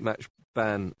from his 8-match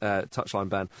ban, touchline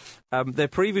ban. Their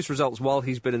previous results while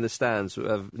he's been in the stands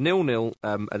of 0-0,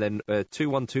 and then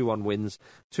 2-1, 2-1 wins,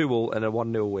 2-2, and a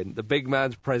 1-0 win. The big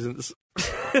man's presence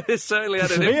certainly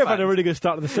had an impact. Sevilla had a really good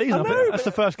start to the season. That's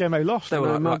the first game they lost. They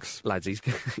were like, lads, he's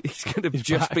going to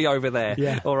just back. be over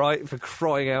there, all right, for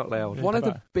crying out loud. One of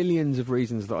the billions of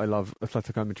reasons that I love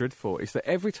Atletico Madrid for is that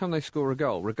every time they score a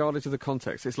goal, regardless of the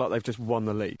context, it's like they've just won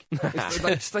the league.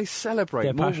 They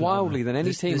celebrate more wildly than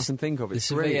any team I can think of. It's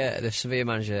the Sevilla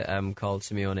manager called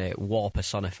Simeone war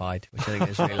personified, which I think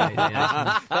is really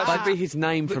nice. That should be his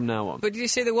name from now on. But did you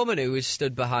see the woman who was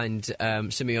stood behind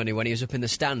Simeone when he was up in the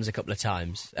stands a couple of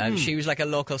times? She was like a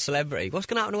local celebrity. What's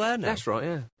going to happen to her now? That's right,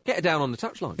 yeah. Get her down on the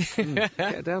touchline.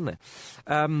 Get her down there.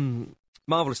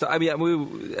 Marvellous stuff. I mean,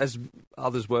 we, as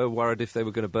others were worried if they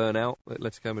were going to burn out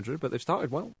Atletico Madrid, but they've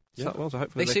started well. So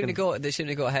hopefully they seem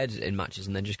to go ahead in matches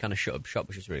and then just kind of shut up shop,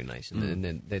 which is really nice. And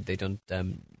then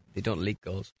they don't leak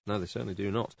goals. No, they certainly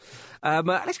do not.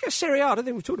 Let's go Serie A. I don't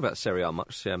think we've talked about Serie A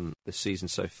much this season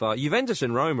so far. Juventus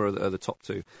and Roma are the top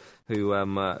two, who are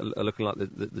looking like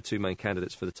the two main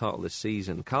candidates for the title this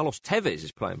season. Carlos Tevez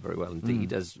is playing very well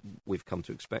indeed, as we've come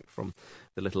to expect from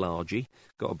the little RG.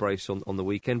 Got a brace on the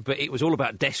weekend, but it was all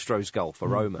about Destro's goal for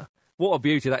Roma. What a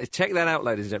beauty that is. Check that out,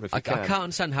 ladies and gentlemen, if you can. I can't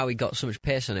understand how he got so much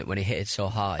pace on it when he hit it so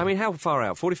high. I mean, how far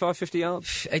out? 45, 50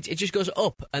 yards? It just goes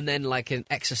up and then like an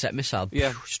Exocet missile,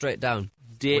 straight down.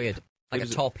 Dip. Weird. Like a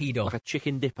torpedo. Like a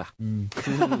chicken dipper.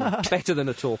 Better than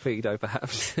a torpedo,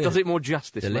 perhaps. Does it more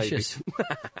justice, delicious.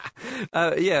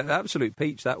 Maybe. Absolute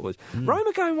peach that was.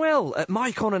 Roma going well.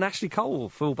 Maicon and Ashley Cole,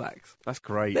 fullbacks. That's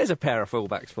great. There's a pair of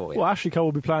fullbacks for you. Well, Ashley Cole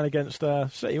will be playing against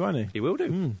City, won't he? He will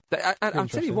do. I'll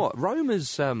tell you what,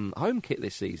 Roma's home kit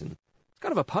this season, it's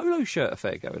kind of a polo shirt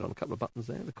affair going on. A couple of buttons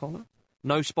there, the collar.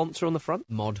 No sponsor on the front.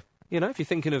 Mod. You know, if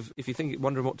you're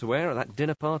wondering what to wear at that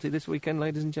dinner party this weekend,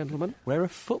 ladies and gentlemen, wear a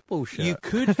football shirt. You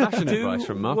could fashion advice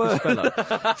from Marcus Speller.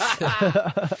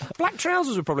 Black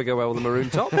trousers would probably go well with a maroon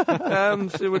top.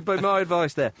 So it would be my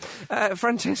advice there.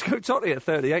 Francesco Totti at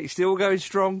 38, still going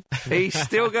strong. He's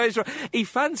still going strong. He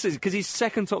fancies, because he's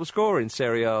second top scorer in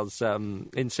Serie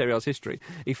A's history.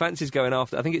 He fancies going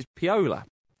after, I think it's Piola,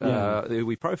 who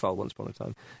we profiled once upon a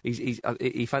time.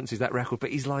 He fancies that record, but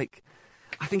he's like,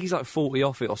 I think he's like 40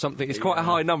 off it or something. It's quite a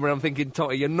high number, and I'm thinking,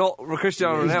 Totti, you're not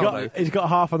Cristiano Ronaldo. He's got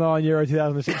half an eye on Euro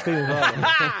 2016 as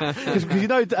well. Because you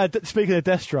know, speaking of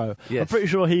Destro, I'm pretty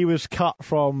sure he was cut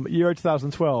from Euro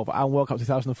 2012 and World Cup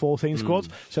 2014 squads.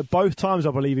 So both times,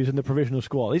 I believe, he's in the provisional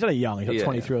squad. He's only young, he's like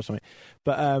 23 or something.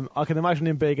 But I can imagine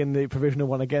him being in the provisional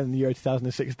one again in the Euro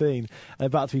 2016, and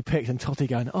about to be picked, and Totti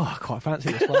going, I quite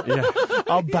fancy this one.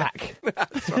 I'm back.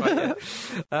 That's right,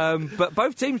 but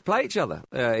both teams play each other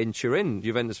in Turin,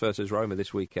 Juventus versus Roma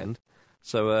this weekend.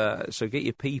 So get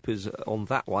your peepers on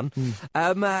that one.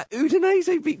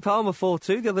 Udinese beat Parma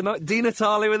 4-2 the other night. Di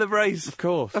Natale with a brace. Of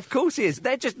course he is.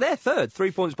 They're third,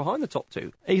 3 points behind the top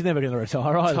two. He's never going to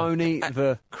retire either. Tony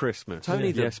the Christmas.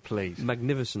 Yes, please.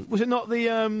 Magnificent. Was it not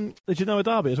the Genoa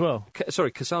derby as well?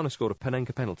 Casano scored a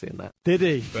Panenka penalty in that. Did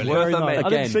he? Worth a mention. I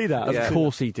didn't see that. Of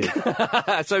course he did.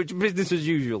 So business as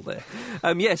usual there.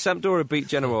 Sampdoria beat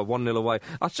Genoa 1-0 away.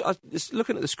 I was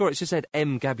looking at the score, it just said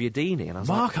M. Gabbiadini, and I was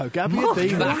Marco Gabbiadini.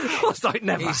 I was like,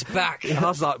 never. He's back. I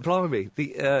was like, blimey,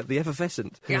 the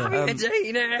effervescent.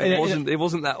 It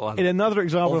wasn't that one. In another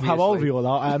example of how old we all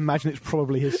are, I imagine it's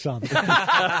probably his son.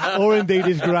 Or indeed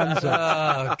his grandson.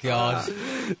 Oh, God.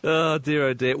 Oh, dear,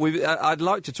 oh, dear. I'd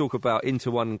like to talk about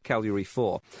Inter 1, Cagliari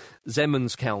 4.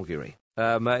 Zeman's Calgary.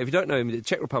 If you don't know him, the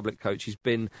Czech Republic coach, he's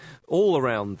been all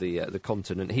around the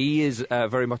continent. He is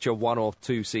very much a 1 or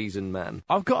 2 season man.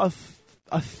 I've got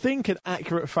I think an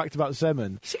accurate fact about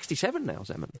Zeman. 67 now,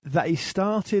 Zeman. That he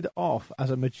started off as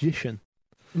a magician.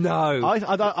 No.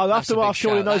 I'll have to ask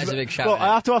someone who knows. Well,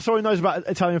 I have to ask someone who knows about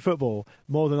Italian football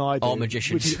more than I do. Or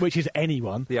magicians. Which is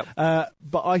anyone. Yep.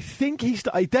 But I think he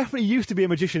definitely used to be a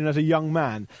magician as a young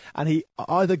man, and he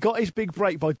either got his big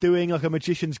break by doing like a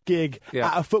magician's gig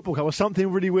at a football club or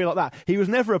something really weird like that. He was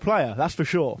never a player, that's for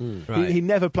sure. Right. He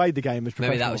never played the game as professional.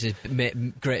 Maybe that was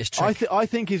his greatest trick. I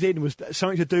think his in was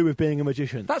something to do with being a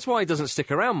magician. That's why he doesn't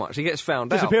stick around much. He gets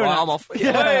found out. Disappearing Well, act. I'm off.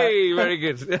 Hey, very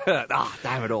good.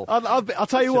 Damn it all. I'll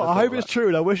tell you what, I hope it's true,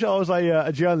 and I wish I was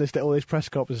a journalist at all these press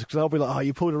conferences, because I'll be like,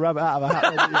 you pulled a rabbit out of a hat.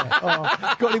 Didn't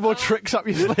you? Got any more tricks up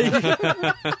your sleeve?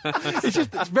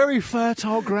 It's very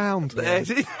fertile ground.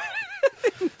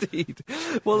 Indeed.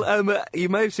 Well, you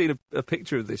may have seen a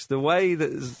picture of this. The way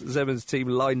that Zeman's team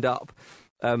lined up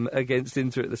against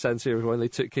Inter at the San Siro when they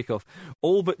took kickoff,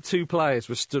 all but 2 players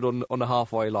were stood on the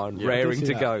halfway line, raring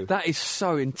to go. That is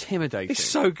so intimidating. It's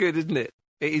so good, isn't it?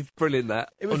 It is brilliant, that.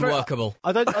 It was unworkable.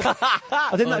 I didn't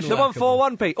actually... They won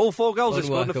 4-1, Pete. All 4 goals they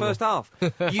scored in the first half.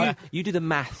 You do the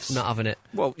maths. Not having it.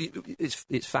 Well,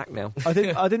 it's fact now. I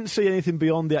didn't see anything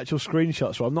beyond the actual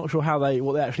screenshots, so I'm not sure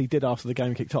what they actually did after the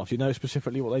game kicked off. Do you know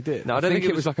specifically what they did? No, I don't think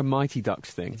it was like a Mighty Ducks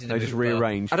thing. They just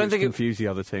rearranged. I don't think confused the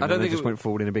other team. They just went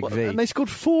forward in a big V. And they scored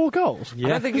 4 goals. Yeah. I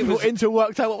don't think it was... Inter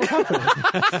worked out what was happening.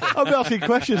 I'll be asking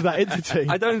questions of that Inter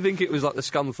team. I don't think it was like the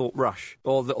Scunthorpe Rush,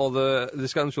 or the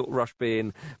Scunthorpe Rush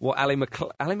being what Ali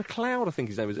McLeod, I think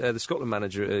his name is, the Scotland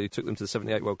manager who took them to the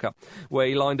 78 World Cup, where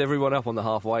he lined everyone up on the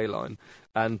halfway line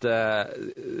and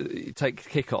take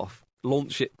kick-off,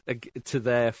 launch it to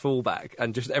their fullback,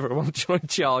 and just everyone try and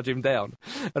charge him down.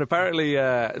 And apparently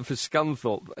for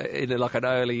Scunthorpe, in like an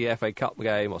early FA Cup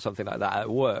game or something like that, it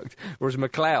worked. Whereas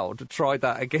McLeod tried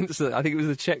that against I think it was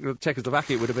the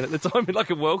Czechoslovakia would have been at the time in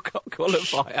like a World Cup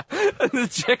qualifier. And the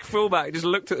Czech fullback just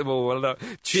looked at them all and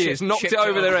cheers, knocked it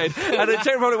over their head. And the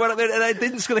Czech Republic went up there and they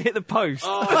didn't going to hit the post.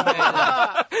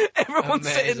 Oh, Everyone's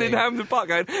sitting in Hampden Park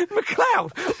going,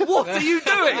 McLeod, what are you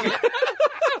doing?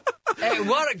 It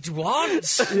worked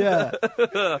once. Yeah.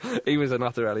 He was an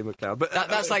utter Ali McLeod. But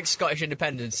that's like Scottish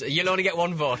independence. You'll only get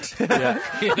 1 vote. Yeah.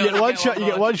 You get one shot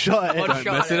at it. Don't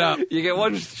mess it up. You get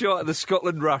 1 shot at the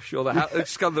Scotland Rush or the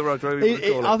Scunthorpe Rush, whatever you want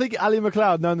to call it. I think Ali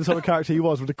McLeod, knowing the sort of character he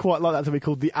was, would have quite liked that to be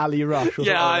called the Ali Rush. Or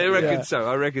yeah, I reckon yeah. so.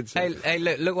 I reckon so. Hey,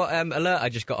 look what alert I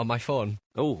just got on my phone.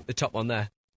 Oh, the top one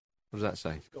there. What does that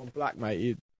say? It's gone black,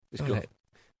 mate. It's gone.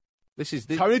 This is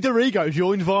Tony DeRigo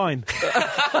joined Vine.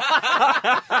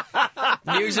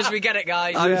 News as we get it,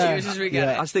 guys. News as we get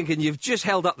it. I was thinking you've just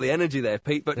held up the energy there,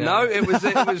 Pete, but no, it was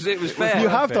fair. You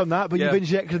have done that, but you've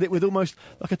injected it with almost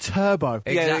like a turbo.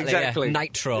 Exactly. Yeah.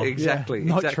 Nitro. Exactly.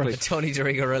 Yeah, exactly. Tony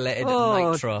DeRigo related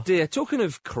nitro. Oh dear. Talking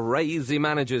of crazy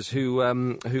managers who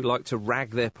like to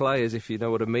rag their players, if you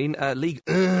know what I mean. League.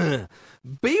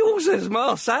 Bielsa's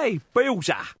Marseille.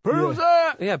 Bielsa.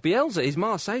 Yeah, Bielsa, his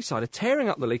Marseille side are tearing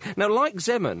up the league. Now, like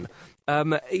Zeman,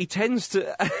 he tends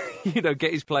to,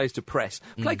 get his players to press.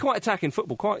 Play quite attacking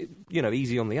football, quite,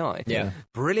 easy on the eye. Yeah.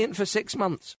 Brilliant for 6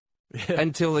 months.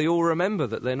 Until they all remember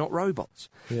that they're not robots,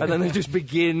 and then they just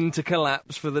begin to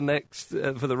collapse for the next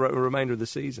for the remainder of the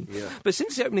season. Yeah. But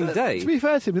since the opening day, to be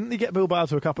fair to him, didn't he get Bilbao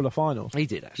to a couple of finals? He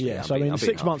did actually. Yeah, so I mean,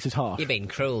 6 months is harsh. You're being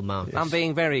cruel, Mark. I'm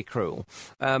being very cruel.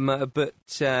 But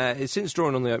since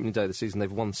drawing on the opening day of the season, they've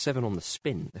won 7 on the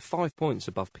spin. They're 5 points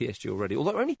above PSG already,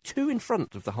 although only 2 in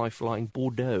front of the high-flying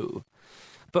Bordeaux.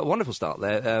 But wonderful start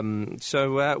there. It's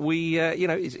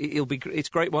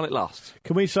great while it lasts.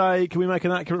 Can we make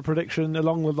an accurate prediction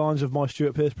along the lines of my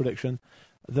Stuart Pearce prediction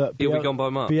that he'll be gone by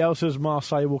March? Bielsa's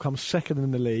Marseille will come second in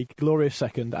the league, glorious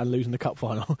second, and losing the cup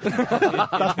final.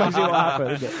 That's basically what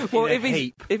happened, isn't it? Well,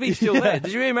 if he's still there,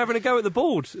 did you hear him having a go at the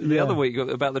board the other week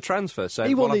about the transfer? So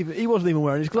he wasn't even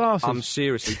wearing his glasses. I'm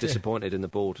seriously disappointed in the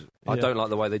board. I don't like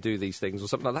the way they do these things or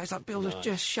something like that. It's like, Bielsa,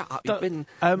 just shut up. You've been...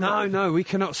 No, we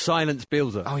cannot silence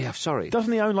Bielsa. Oh, yeah, sorry.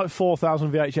 Doesn't he own like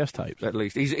 4,000 VHS tapes? At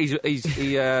least.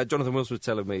 Jonathan Wilson was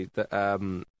telling me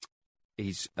that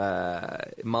he's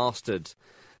mastered...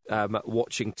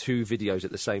 watching 2 videos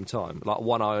at the same time, like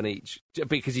one eye on each,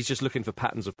 because he's just looking for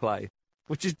patterns of play,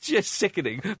 which is just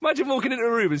sickening. Imagine walking into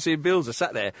a room and seeing Bielsa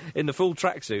sat there in the full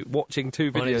tracksuit watching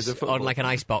 2 videos of football. On like an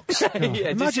icebox.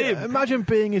 Imagine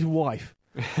being his wife.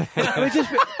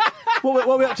 What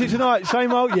are we up to tonight?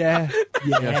 Same old? Yeah.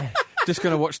 Just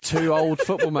going to watch 2 old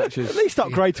football matches. At least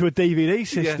upgrade to a DVD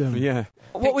system. Yeah.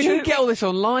 What we should get all this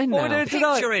online now.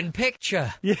 Picture in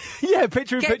picture. Yeah,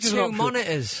 picture in picture. Get 2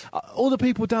 monitors. All the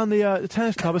people down the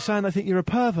tennis club are saying they think you're a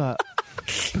pervert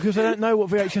because they don't know what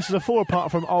VHSs are for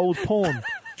apart from old porn.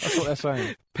 That's what they're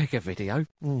saying. Pick a video.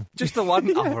 Just the one.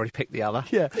 I've already picked the other.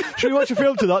 Yeah. Should we watch a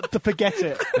film tonight to forget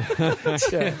it?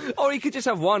 Yeah. Or he could just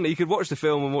have one. He could watch the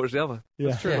film and watch the other. Yeah.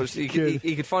 That's true.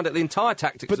 He could find out the entire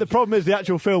tactics. But the problem is the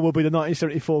actual film will be the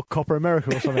 1974 Copper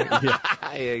America or something.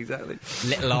 Yeah, exactly.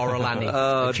 Little Laurel Annie.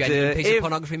 A genuine piece of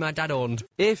pornography my dad owned.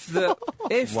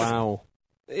 Wow.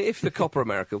 If the Copper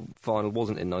America final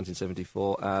wasn't in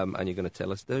 1974, and you're going to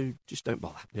tell us, though, just don't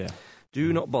bother. Yeah.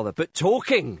 Do not bother. But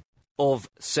talking of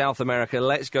South America,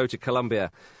 let's go to Colombia.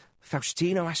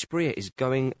 Faustino Asprilla is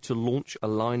going to launch a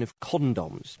line of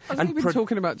condoms. Hasn't he been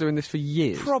talking about doing this for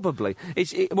years? Probably.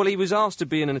 Well, he was asked to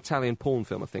be in an Italian porn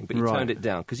film, I think, but he turned it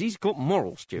down because he's got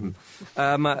morals, Jim.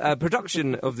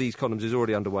 Production of these condoms is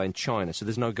already underway in China, so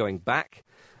there's no going back.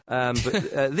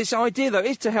 But this idea, though,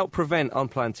 is to help prevent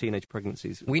unplanned teenage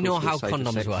pregnancies. We know how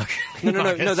condoms work.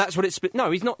 No, that's what it's... No,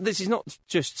 he's not. This is not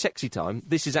just sexy time.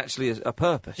 This is actually a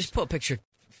purpose. Just put a picture of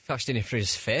Faustino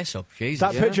Frida's face up. Jesus.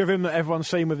 That picture of him that everyone's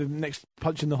seen with him next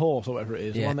punching the horse or whatever it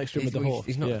is. The one next to him with the horse.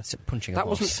 He's not punching a horse. That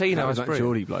wasn't Tino. That was that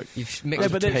Geordie bloke. You've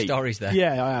mixed two stories there.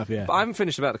 Yeah, I have, yeah. But I haven't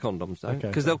finished about the condoms, though,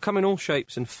 because they'll come in all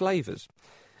shapes and flavours.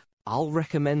 I'll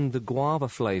recommend the guava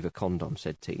flavour condom,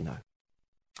 said Tino.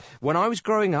 When I was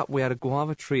growing up, we had a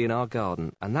guava tree in our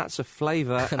garden, and that's a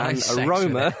flavour and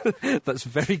aroma that's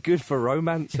very good for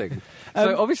romancing.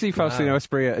 So obviously Faustino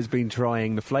Asprilla has been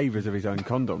trying the flavours of his own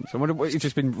condoms. I wonder what he's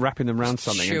just been wrapping them around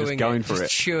something and just going for it.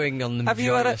 Chewing on them. Have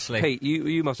you joyously. had a... Pete,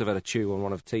 you must have had a chew on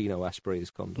one of Tino Asprilla's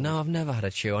condoms. No, I've never had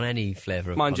a chew on any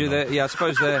flavour of Mind condom. you, I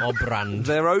suppose they're... or brand.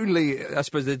 They're only... I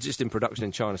suppose they're just in production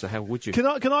in China, so how would you? Can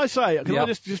I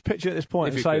just pitch it at this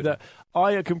point and say that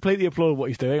I completely applaud what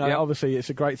he's doing. Obviously, it's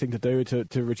a great thing to do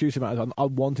to reduce the amount of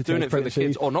unwanted doing it for the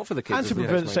kids, or not for the kids, and to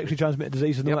prevent sexually transmitted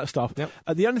disease and all that stuff. Yep.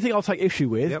 The only thing I'll take issue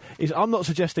with is I'm not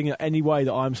suggesting in any way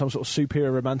that I'm some sort of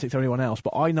superior romantic to anyone else,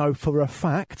 but I know for a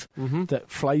fact that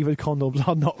flavoured condoms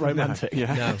are not romantic.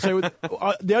 No. So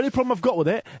the only problem I've got with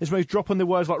it is when he's dropping the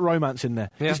words like romance in there.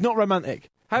 Yeah. It's not romantic.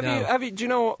 Have you? Do you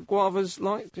know what guava's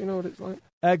like? Do you know what it's like?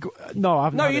 No, I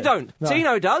haven't. No, you don't. No.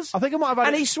 Tino does. I think I might have had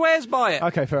and he swears by it.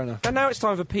 Okay, fair enough. And now it's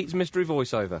time for Pete's mystery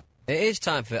voiceover. It is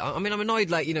time for it. I mean, I'm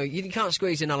annoyed, you can't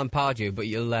squeeze in Alan Pardew, but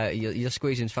you'll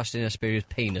squeeze in Faustino Asprilla's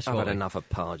penis. I've had enough of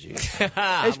Pardew.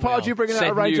 Is Pardew bringing out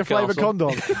a range of flavoured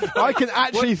condoms? I can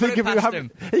actually think of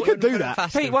him. He could do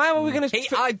that. Pete, why are we going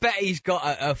to... I bet he's got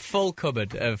a full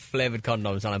cupboard of flavoured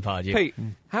condoms, Alan Pardew. Pete,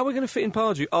 how are we going to fit in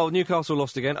Pardew? Oh, Newcastle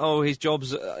lost again. Oh, his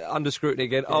job's under scrutiny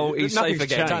again. Oh, he's safe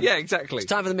again. Yeah, exactly. It's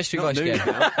time for the mystery voice game.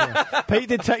 Pete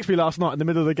did text me last night in the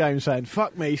middle of the game saying,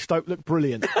 "Fuck me, Stoke look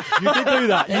brilliant." You did do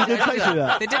that. You did text me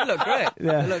that. They did look great.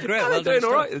 Yeah. They look great. They're doing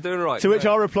all right. They're doing all right. To which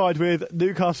I replied with,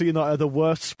 "Newcastle United are the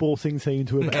worst sporting team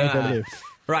to have ever lived."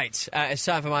 Right, it's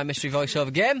time for my mystery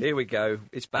voiceover game. Here we go.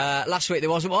 It's back. Last week there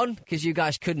wasn't one, because you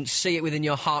guys couldn't see it within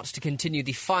your hearts to continue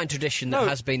the fine tradition that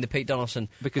has been the Pete Donaldson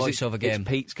voiceover game. It's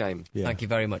Pete's game. Yeah. Thank you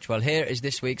very much. Well, here is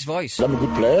this week's voice. I'm a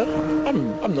good player.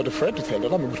 I'm not afraid to tell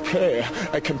that I'm a good player.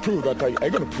 I can prove that. I'm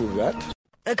going to prove that.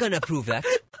 I'm going to prove that.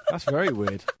 That's very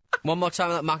weird. One more time,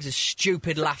 that marks a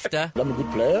stupid laughter. I'm a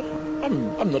good player.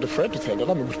 I'm not afraid to tell that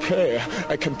I'm a good player.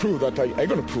 I can prove that. I'm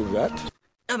going to prove that.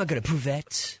 I'm going to prove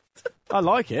that. I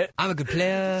like it. I'm a good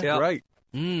player. Yeah. Great.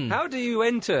 How do you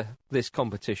enter this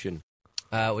competition?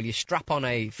 Well, you strap on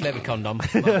a flavoured condom,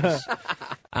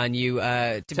 and you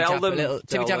tell them a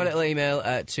little email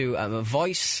to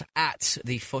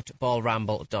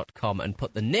voice@thefootballramble.com and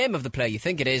put the name of the player you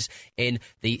think it is in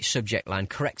the subject line.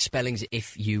 Correct spellings,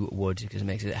 if you would, because it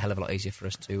makes it a hell of a lot easier for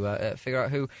us to figure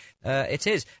out who it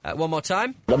is. One more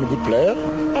time. I'm a good player.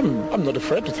 I'm not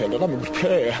afraid to tell that I'm a good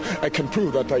player. I can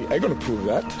prove that. I'm going to prove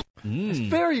that. It's a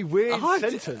very weird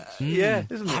sentence. Yeah,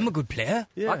 isn't it? I'm a good player.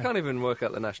 Yeah. I can't even work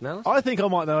out the nationality. I think I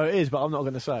might know who it is, but I'm not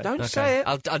going to say. Don't say it.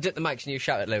 I'll dip the mics and you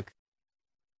shout it, Luke.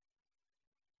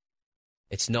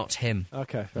 It's not him.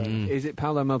 Okay, fair enough. Is it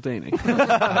Paolo Maldini?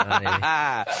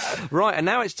 Right, and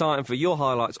now it's time for your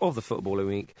highlights of the Footballing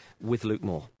Week with Luke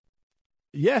Moore.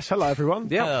 Yes, hello everyone.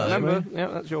 Yeah, remember? Yeah,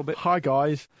 that's your bit. Hi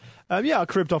guys. I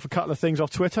cribbed off a couple of things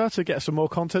off Twitter to get some more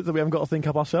content that we haven't got to think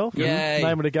up ourselves. Yay.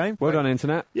 Name of the game. Well done,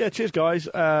 Internet. Yeah, cheers guys.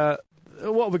 What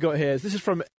have we got here? This is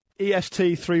from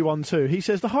EST312. He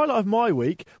says, the highlight of my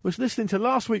week was listening to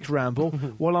last week's ramble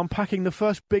while unpacking the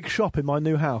first big shop in my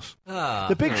new house.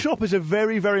 The big shop is a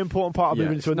very, very important part of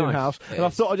moving into a new house, and I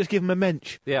thought I'd just give him a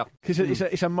mensch. Yeah. Because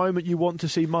it's a moment you want to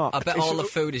see marked. I bet all the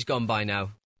food is gone by now.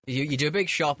 You do a big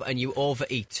shop and you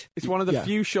overeat. It's one of the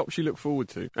few shops you look forward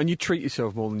to, and you treat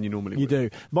yourself more than you normally would. You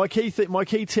do. My key tip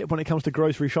when it comes to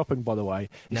grocery shopping, by the way,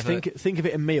 is think of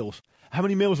it in meals. How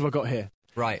many meals have I got here?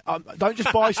 Right. Don't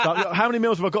just buy stuff. How many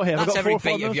meals have I got here? That's I've got every 4 or 5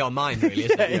 beat of meals? your mind, really,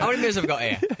 isn't it? How many meals have I got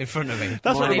here in front of me?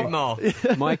 I need more.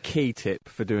 My key tip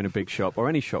for doing a big shop, or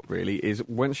any shop really, is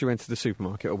once you enter the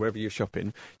supermarket or wherever you're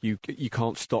shopping, you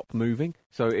can't stop moving.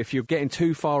 So if you're getting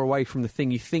too far away from the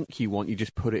thing you think you want, you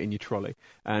just put it in your trolley.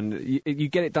 And you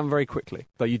get it done very quickly,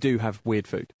 though you do have weird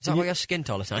food. Is that why you're skint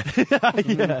all the time?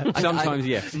 Yeah. Sometimes,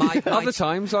 yes. Other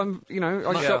times, I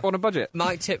shop on a budget.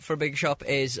 My tip for a big shop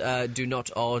is do not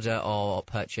order or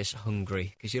purchase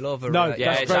hungry, because you'll over... No,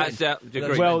 that's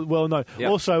great. Well, no. Yep.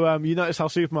 Also, you notice how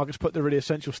supermarkets put the really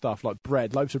essential stuff, like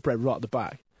bread, loaves of bread, right at the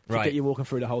back. To get you walking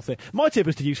through the whole thing. My tip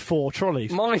is to use 4 trolleys.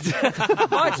 My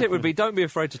tip would be don't be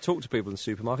afraid to talk to people in the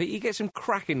supermarket. You get some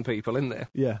cracking people in there.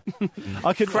 Yeah.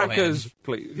 Crackers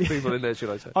people in there, should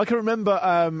I say. I can remember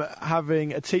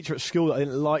having a teacher at school that I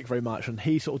didn't like very much, and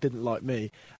he sort of didn't like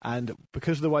me. And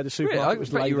because of the way the supermarket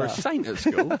was laid out... you were a saint at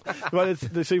school. The way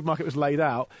the supermarket was laid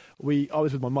out, I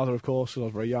was with my mother, of course, because I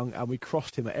was very young, and we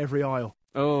crossed him at every aisle.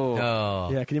 Oh.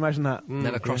 Yeah, can you imagine that?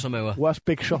 Never cross a mower. Worst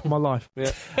big shop of my life.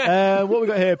 Yeah. What we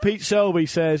got here? Pete Selby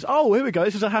says, here we go.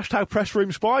 This is a hashtag press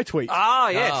room spy tweet. Ah,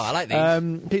 yes. I like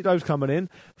these. Pete Dove's coming in.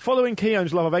 Following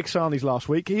Keown's love of egg sarnies last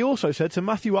week, he also said to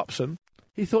Matthew Upson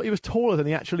he thought he was taller than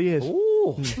he actually is.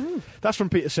 Ooh. That's from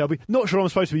Peter Selby. Not sure I'm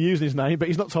supposed to be using his name, but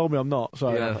he's not told me I'm not.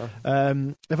 So,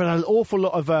 they've had an awful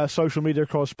lot of social media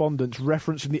correspondence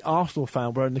referencing the Arsenal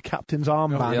fan wearing the captain's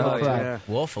armband.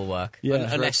 Woeful work.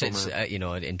 Yeah. Unless it's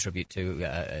in tribute to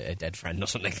a dead friend or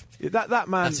something. That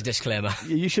man. That's a disclaimer.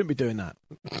 You shouldn't be doing that.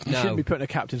 You shouldn't be putting a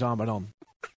captain's armband on.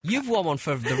 You've won one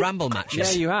for the Ramble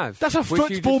matches. Yeah, you have. That's a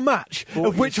football match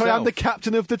of which I am the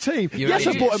captain of the team. Yes,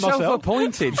 I bought it myself.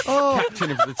 Self-appointed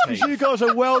captain of the team. You guys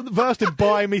are well versed in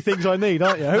buying me things I need,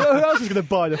 aren't you? Who else is going to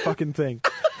buy the fucking thing?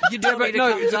 You don't need a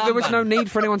captain's there was armband. no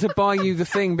need for anyone to buy you the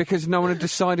thing because no one had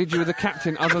decided you were the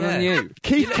captain other than you.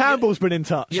 Keith Campbell's been in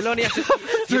touch. You'll only have to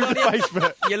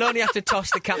Facebook. You'll only have to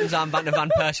toss the captain's armband to Van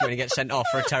Persie when he gets sent off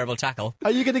for a terrible tackle.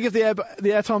 Are you going to give the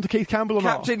airtime to Keith Campbell or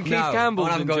Captain not? Keith Campbell's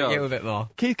I'm in going to charge. give a bit more.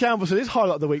 Keith Campbell said his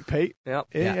highlight of the week, Pete. Yep.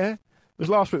 Yeah. It was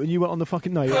last week when you went on the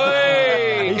fucking... No.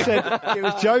 Hey! He said it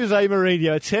was Jose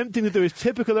Mourinho attempting to do his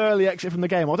typical early exit from the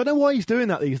game. I don't know why he's doing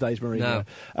that these days, Mourinho.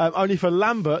 No. Only for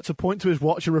Lambert to point to his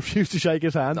watch and refuse to shake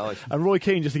his hand, and Roy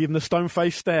Keane just to give him the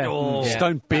stone-faced stare.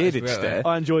 Stone-bearded stare.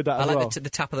 I enjoyed that I as like well. the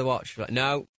tap of the watch. Like,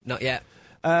 no, not yet.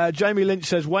 Jamie Lynch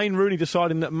says Wayne Rooney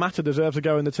deciding that Mata deserves a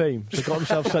go in the team. So got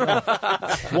himself sent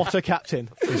off. What a captain.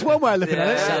 It's one way of looking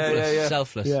at it.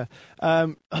 Selfless. Yeah.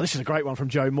 This is a great one from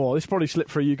Joe Moore. This probably slipped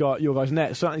through your guys'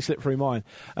 net. Certainly slipped through mine.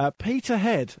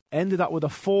 Peterhead ended up with a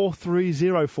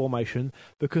 4-3-0 formation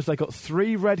because they got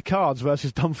 3 red cards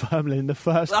versus Dunfermline in the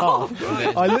first half.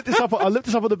 I looked this up on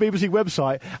the BBC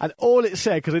website, and all it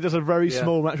said, because it does a very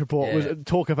small match report, was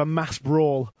talk of a mass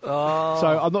brawl.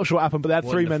 So I'm not sure what happened, but they had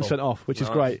 3 men sent off, which is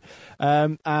great.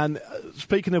 And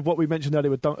speaking of what we mentioned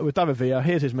earlier with David Villa,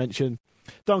 here's his mention.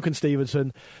 Duncan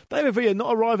Stevenson. David Villa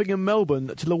not arriving in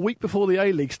Melbourne till a week before the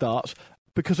A-League starts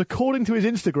because, according to his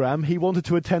Instagram, he wanted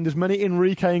to attend as many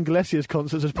Enrique Iglesias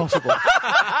concerts as possible.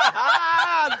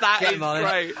 That is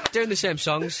great. Doing the same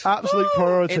songs. Absolute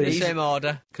priority. In the same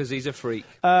order. Because he's a freak.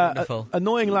 Wonderful.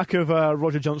 Annoying lack of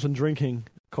Roger Johnson drinking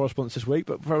correspondence this week,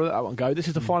 but before I let that one go, this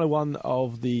is the final one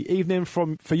of the evening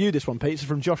for you, this one, Pete. This is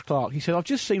from Josh Clark. He said, I've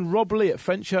just seen Rob Lee at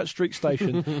Fenchurch Street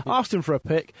Station. Asked him for a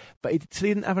pic, but he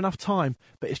didn't have enough time.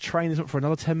 But his train isn't for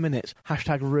another 10 minutes.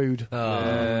 #rude.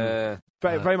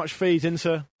 Very much feeds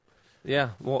into... Yeah,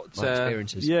 what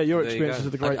experiences? Yeah, your experiences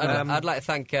of the great man. I'd like to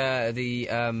thank the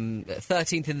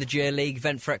 13th in the J League,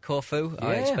 Ventfret Corfu. Yeah.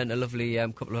 I spent a lovely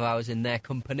couple of hours in their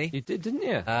company. You did, didn't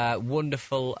you?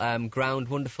 Wonderful ground,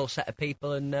 wonderful set of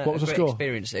people, and what was a the great score?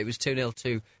 Experience. It was 2-0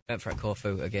 to Ventfret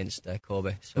Corfu against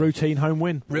Corby. So. Routine home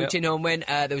win. Home win.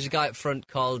 There was a guy up front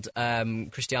called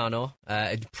Cristiano,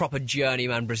 a proper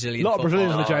journeyman Brazilian. A lot of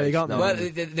Brazilians in the J League, aren't there? Well,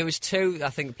 there was 2,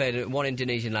 I think, played one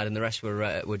Indonesian lad, and the rest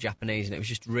were Japanese, and it was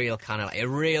just real kind of like a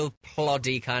real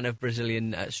ploddy kind of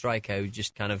Brazilian striker who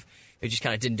just kind of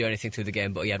didn't do anything through the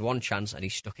game, but he had one chance and he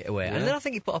stuck it away. Yeah. And then I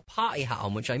think he put a party hat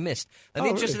on, which I missed. And the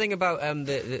interesting thing about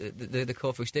the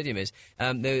Corfu Stadium is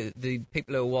the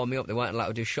people who were warming up, they weren't allowed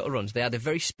to do shuttle runs. They had a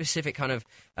very specific kind of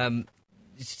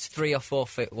 3 or 4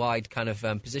 foot wide kind of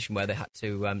position where they had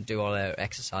to do all their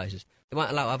exercises. They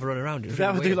weren't allowed to have a run around. They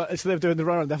have to do instead of doing the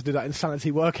run, they have to do that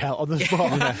insanity workout on the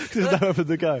spot. There's nowhere for them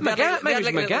to go.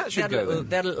 Magat should go.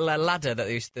 They had a little ladder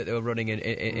that they were running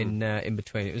in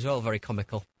between. It was all very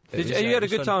comical. You had a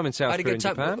good time in South Korea,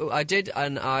 Japan? I did,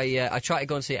 and I tried to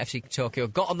go and see FC Tokyo.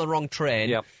 Got on the wrong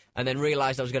train, and then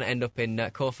realised I was going to end up in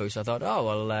Corfu, so I thought,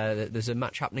 there's a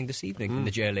match happening this evening in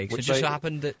the J League. So it just so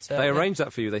happened that... they arranged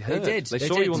that for you, they heard. They did. They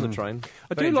saw you on the train.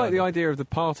 I do like the idea of the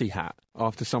party hat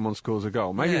after someone scores a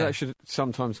goal. Maybe that should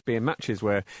sometimes be in matches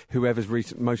where whoever's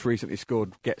most recently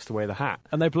scored gets to wear the hat.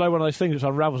 And they blow one of those things which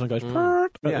unravels and goes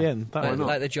at the end.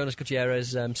 Like the Jonas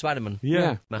Gutierrez Spider-Man.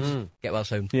 Yeah. Get well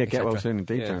soon. Yeah, get well soon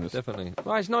indeed, Jonas. Definitely.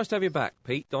 Right, it's nice to have you back,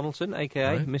 Pete Donaldson,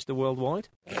 a.k.a. Mr. Worldwide.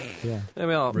 Yeah. There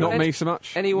we are. Not me so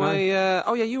much. Anyway,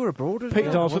 you were abroad.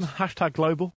 Pete Donaldson,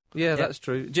 #global. Yeah, that's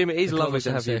true. Jim, it is lovely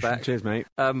to have you back. Cheers, mate.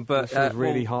 But it was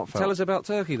really heartfelt. Tell us about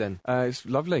Turkey, then. It's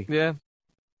lovely. Yeah.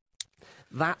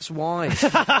 That's why. One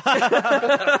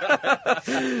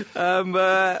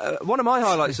of my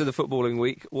highlights of the footballing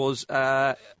week was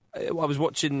I was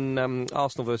watching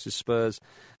Arsenal versus Spurs,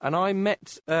 and I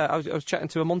met. I was chatting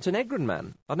to a Montenegrin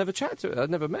man. I'd never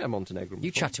met a Montenegrin.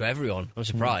 You chat to everyone. I'm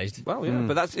surprised. Well, yeah,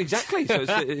 but that's exactly. So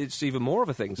it's even more of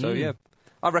a thing. So yeah,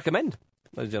 I recommend,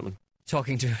 ladies and gentlemen.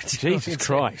 Talking to Jesus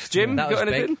Christ. Jim, got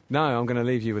anything? Big. No, I'm going to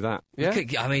leave you with that. Yeah?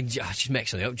 Just make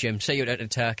something up, Jim. Say you're out to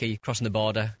Turkey, crossing the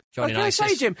border, joining ISIS. I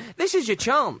say, Jim, this is your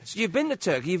chance. You've been to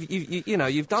Turkey.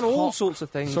 You've done all sorts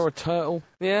of things. Saw a turtle.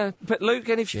 Yeah. But Luke,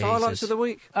 any highlights of the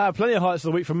week? Plenty of highlights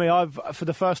of the week for me. I've, for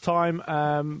the first time,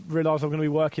 realised I'm going to be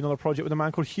working on a project with a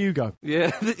man called Hugo.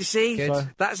 Yeah. See? So,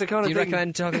 that's the kind of thing. Do you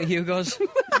recommend talking to Hugos?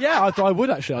 Yeah, I would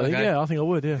actually. I think I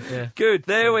would, yeah. Good.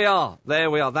 There we are.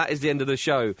 That is the end of the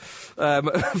show.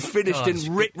 Finished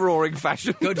in rip-roaring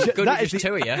fashion. Good that is the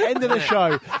two of you. End of the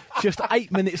show. Just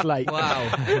 8 minutes late.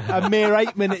 Wow. A mere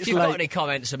 8 minutes if you've late. Got any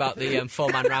comments about the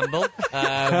four-man ramble?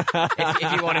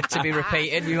 If you want it to be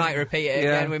repeated, we might repeat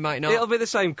it again, we might not. It'll be the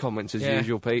same comments as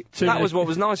usual, Pete. That was what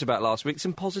was nice about last week,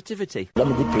 some positivity.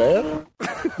 I'm a good player.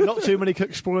 Not too many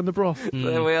cooks spoiling the broth.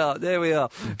 There we are.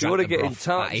 If you want to get in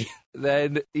touch,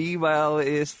 then email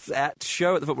is at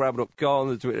show@thefootballramble.com,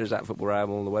 the Twitter is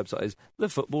 @footballramble, and the website is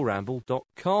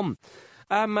thefootballramble.com.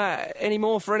 Any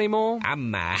more for any more?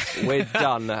 We're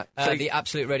done. The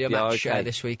Absolute Radio match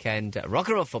this weekend, Rock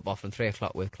and Roll Football from 3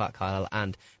 o'clock with Clark Kyle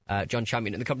and John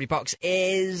Champion in the company box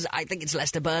is, I think it's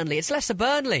Leicester Burnley. It's Leicester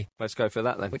Burnley. Let's go for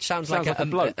that then. Which sounds like a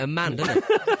man, doesn't it?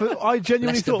 But I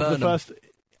genuinely Leicester thought for the first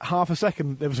half a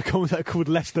second there was a commentator called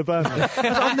Leicester Burnley.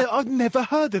 I've never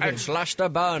heard of him. It's Leicester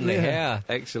Burnley,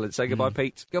 Excellent. Say goodbye,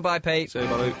 Pete. Goodbye, Pete. Say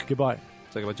goodbye, Luke. Goodbye.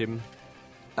 Say goodbye, Jim.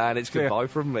 And it's goodbye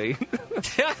from me.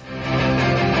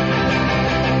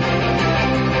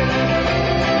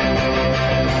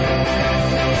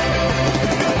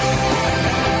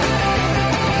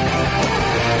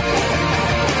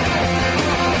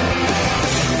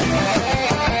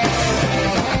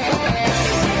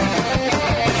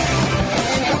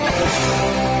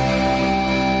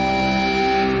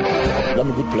 I'm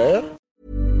a good player.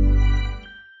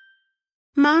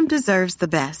 Mom deserves the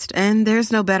best, and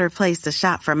there's no better place to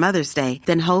shop for Mother's Day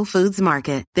than Whole Foods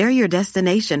Market. They're your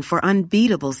destination for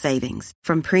unbeatable savings,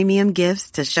 from premium gifts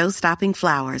to show-stopping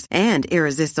flowers and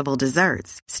irresistible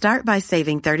desserts. Start by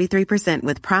saving 33%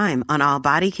 with Prime on all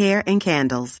body care and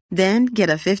candles. Then get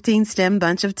a 15-stem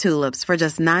bunch of tulips for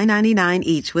just $9.99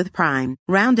 each with Prime.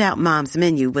 Round out Mom's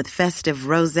menu with festive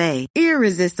rosé,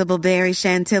 irresistible berry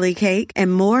chantilly cake,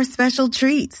 and more special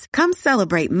treats. Come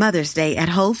celebrate Mother's Day at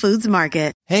Whole Foods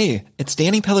Market. Hey, it's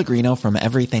Danny Pellegrino from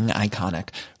Everything Iconic.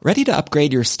 Ready to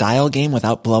upgrade your style game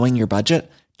without blowing your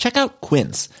budget? Check out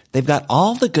Quince. They've got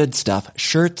all the good stuff,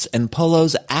 shirts and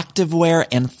polos, activewear,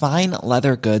 and fine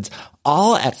leather goods,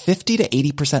 all at 50 to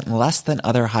 80% less than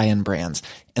other high-end brands.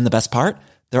 And the best part?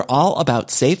 They're all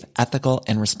about safe, ethical,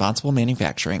 and responsible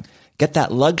manufacturing. Get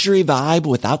that luxury vibe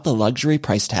without the luxury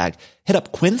price tag. Hit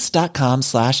up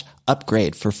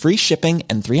quince.com/upgrade for free shipping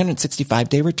and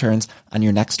 365-day returns on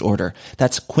your next order.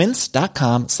 That's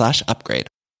quince.com/upgrade.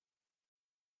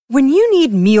 When you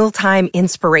need mealtime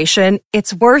inspiration,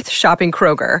 it's worth shopping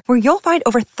Kroger, where you'll find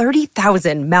over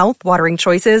 30,000 mouth-watering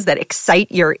choices that excite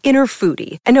your inner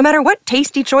foodie. And no matter what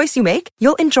tasty choice you make,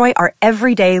 you'll enjoy our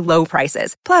everyday low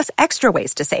prices, plus extra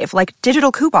ways to save, like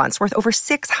digital coupons worth over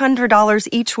 $600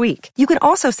 each week. You can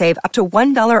also save up to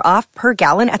 $1 off per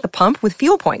gallon at the pump with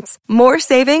fuel points. More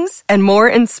savings and more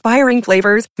inspiring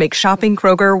flavors make shopping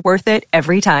Kroger worth it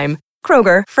every time.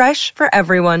 Kroger, fresh for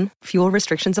everyone. Fuel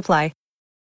restrictions apply.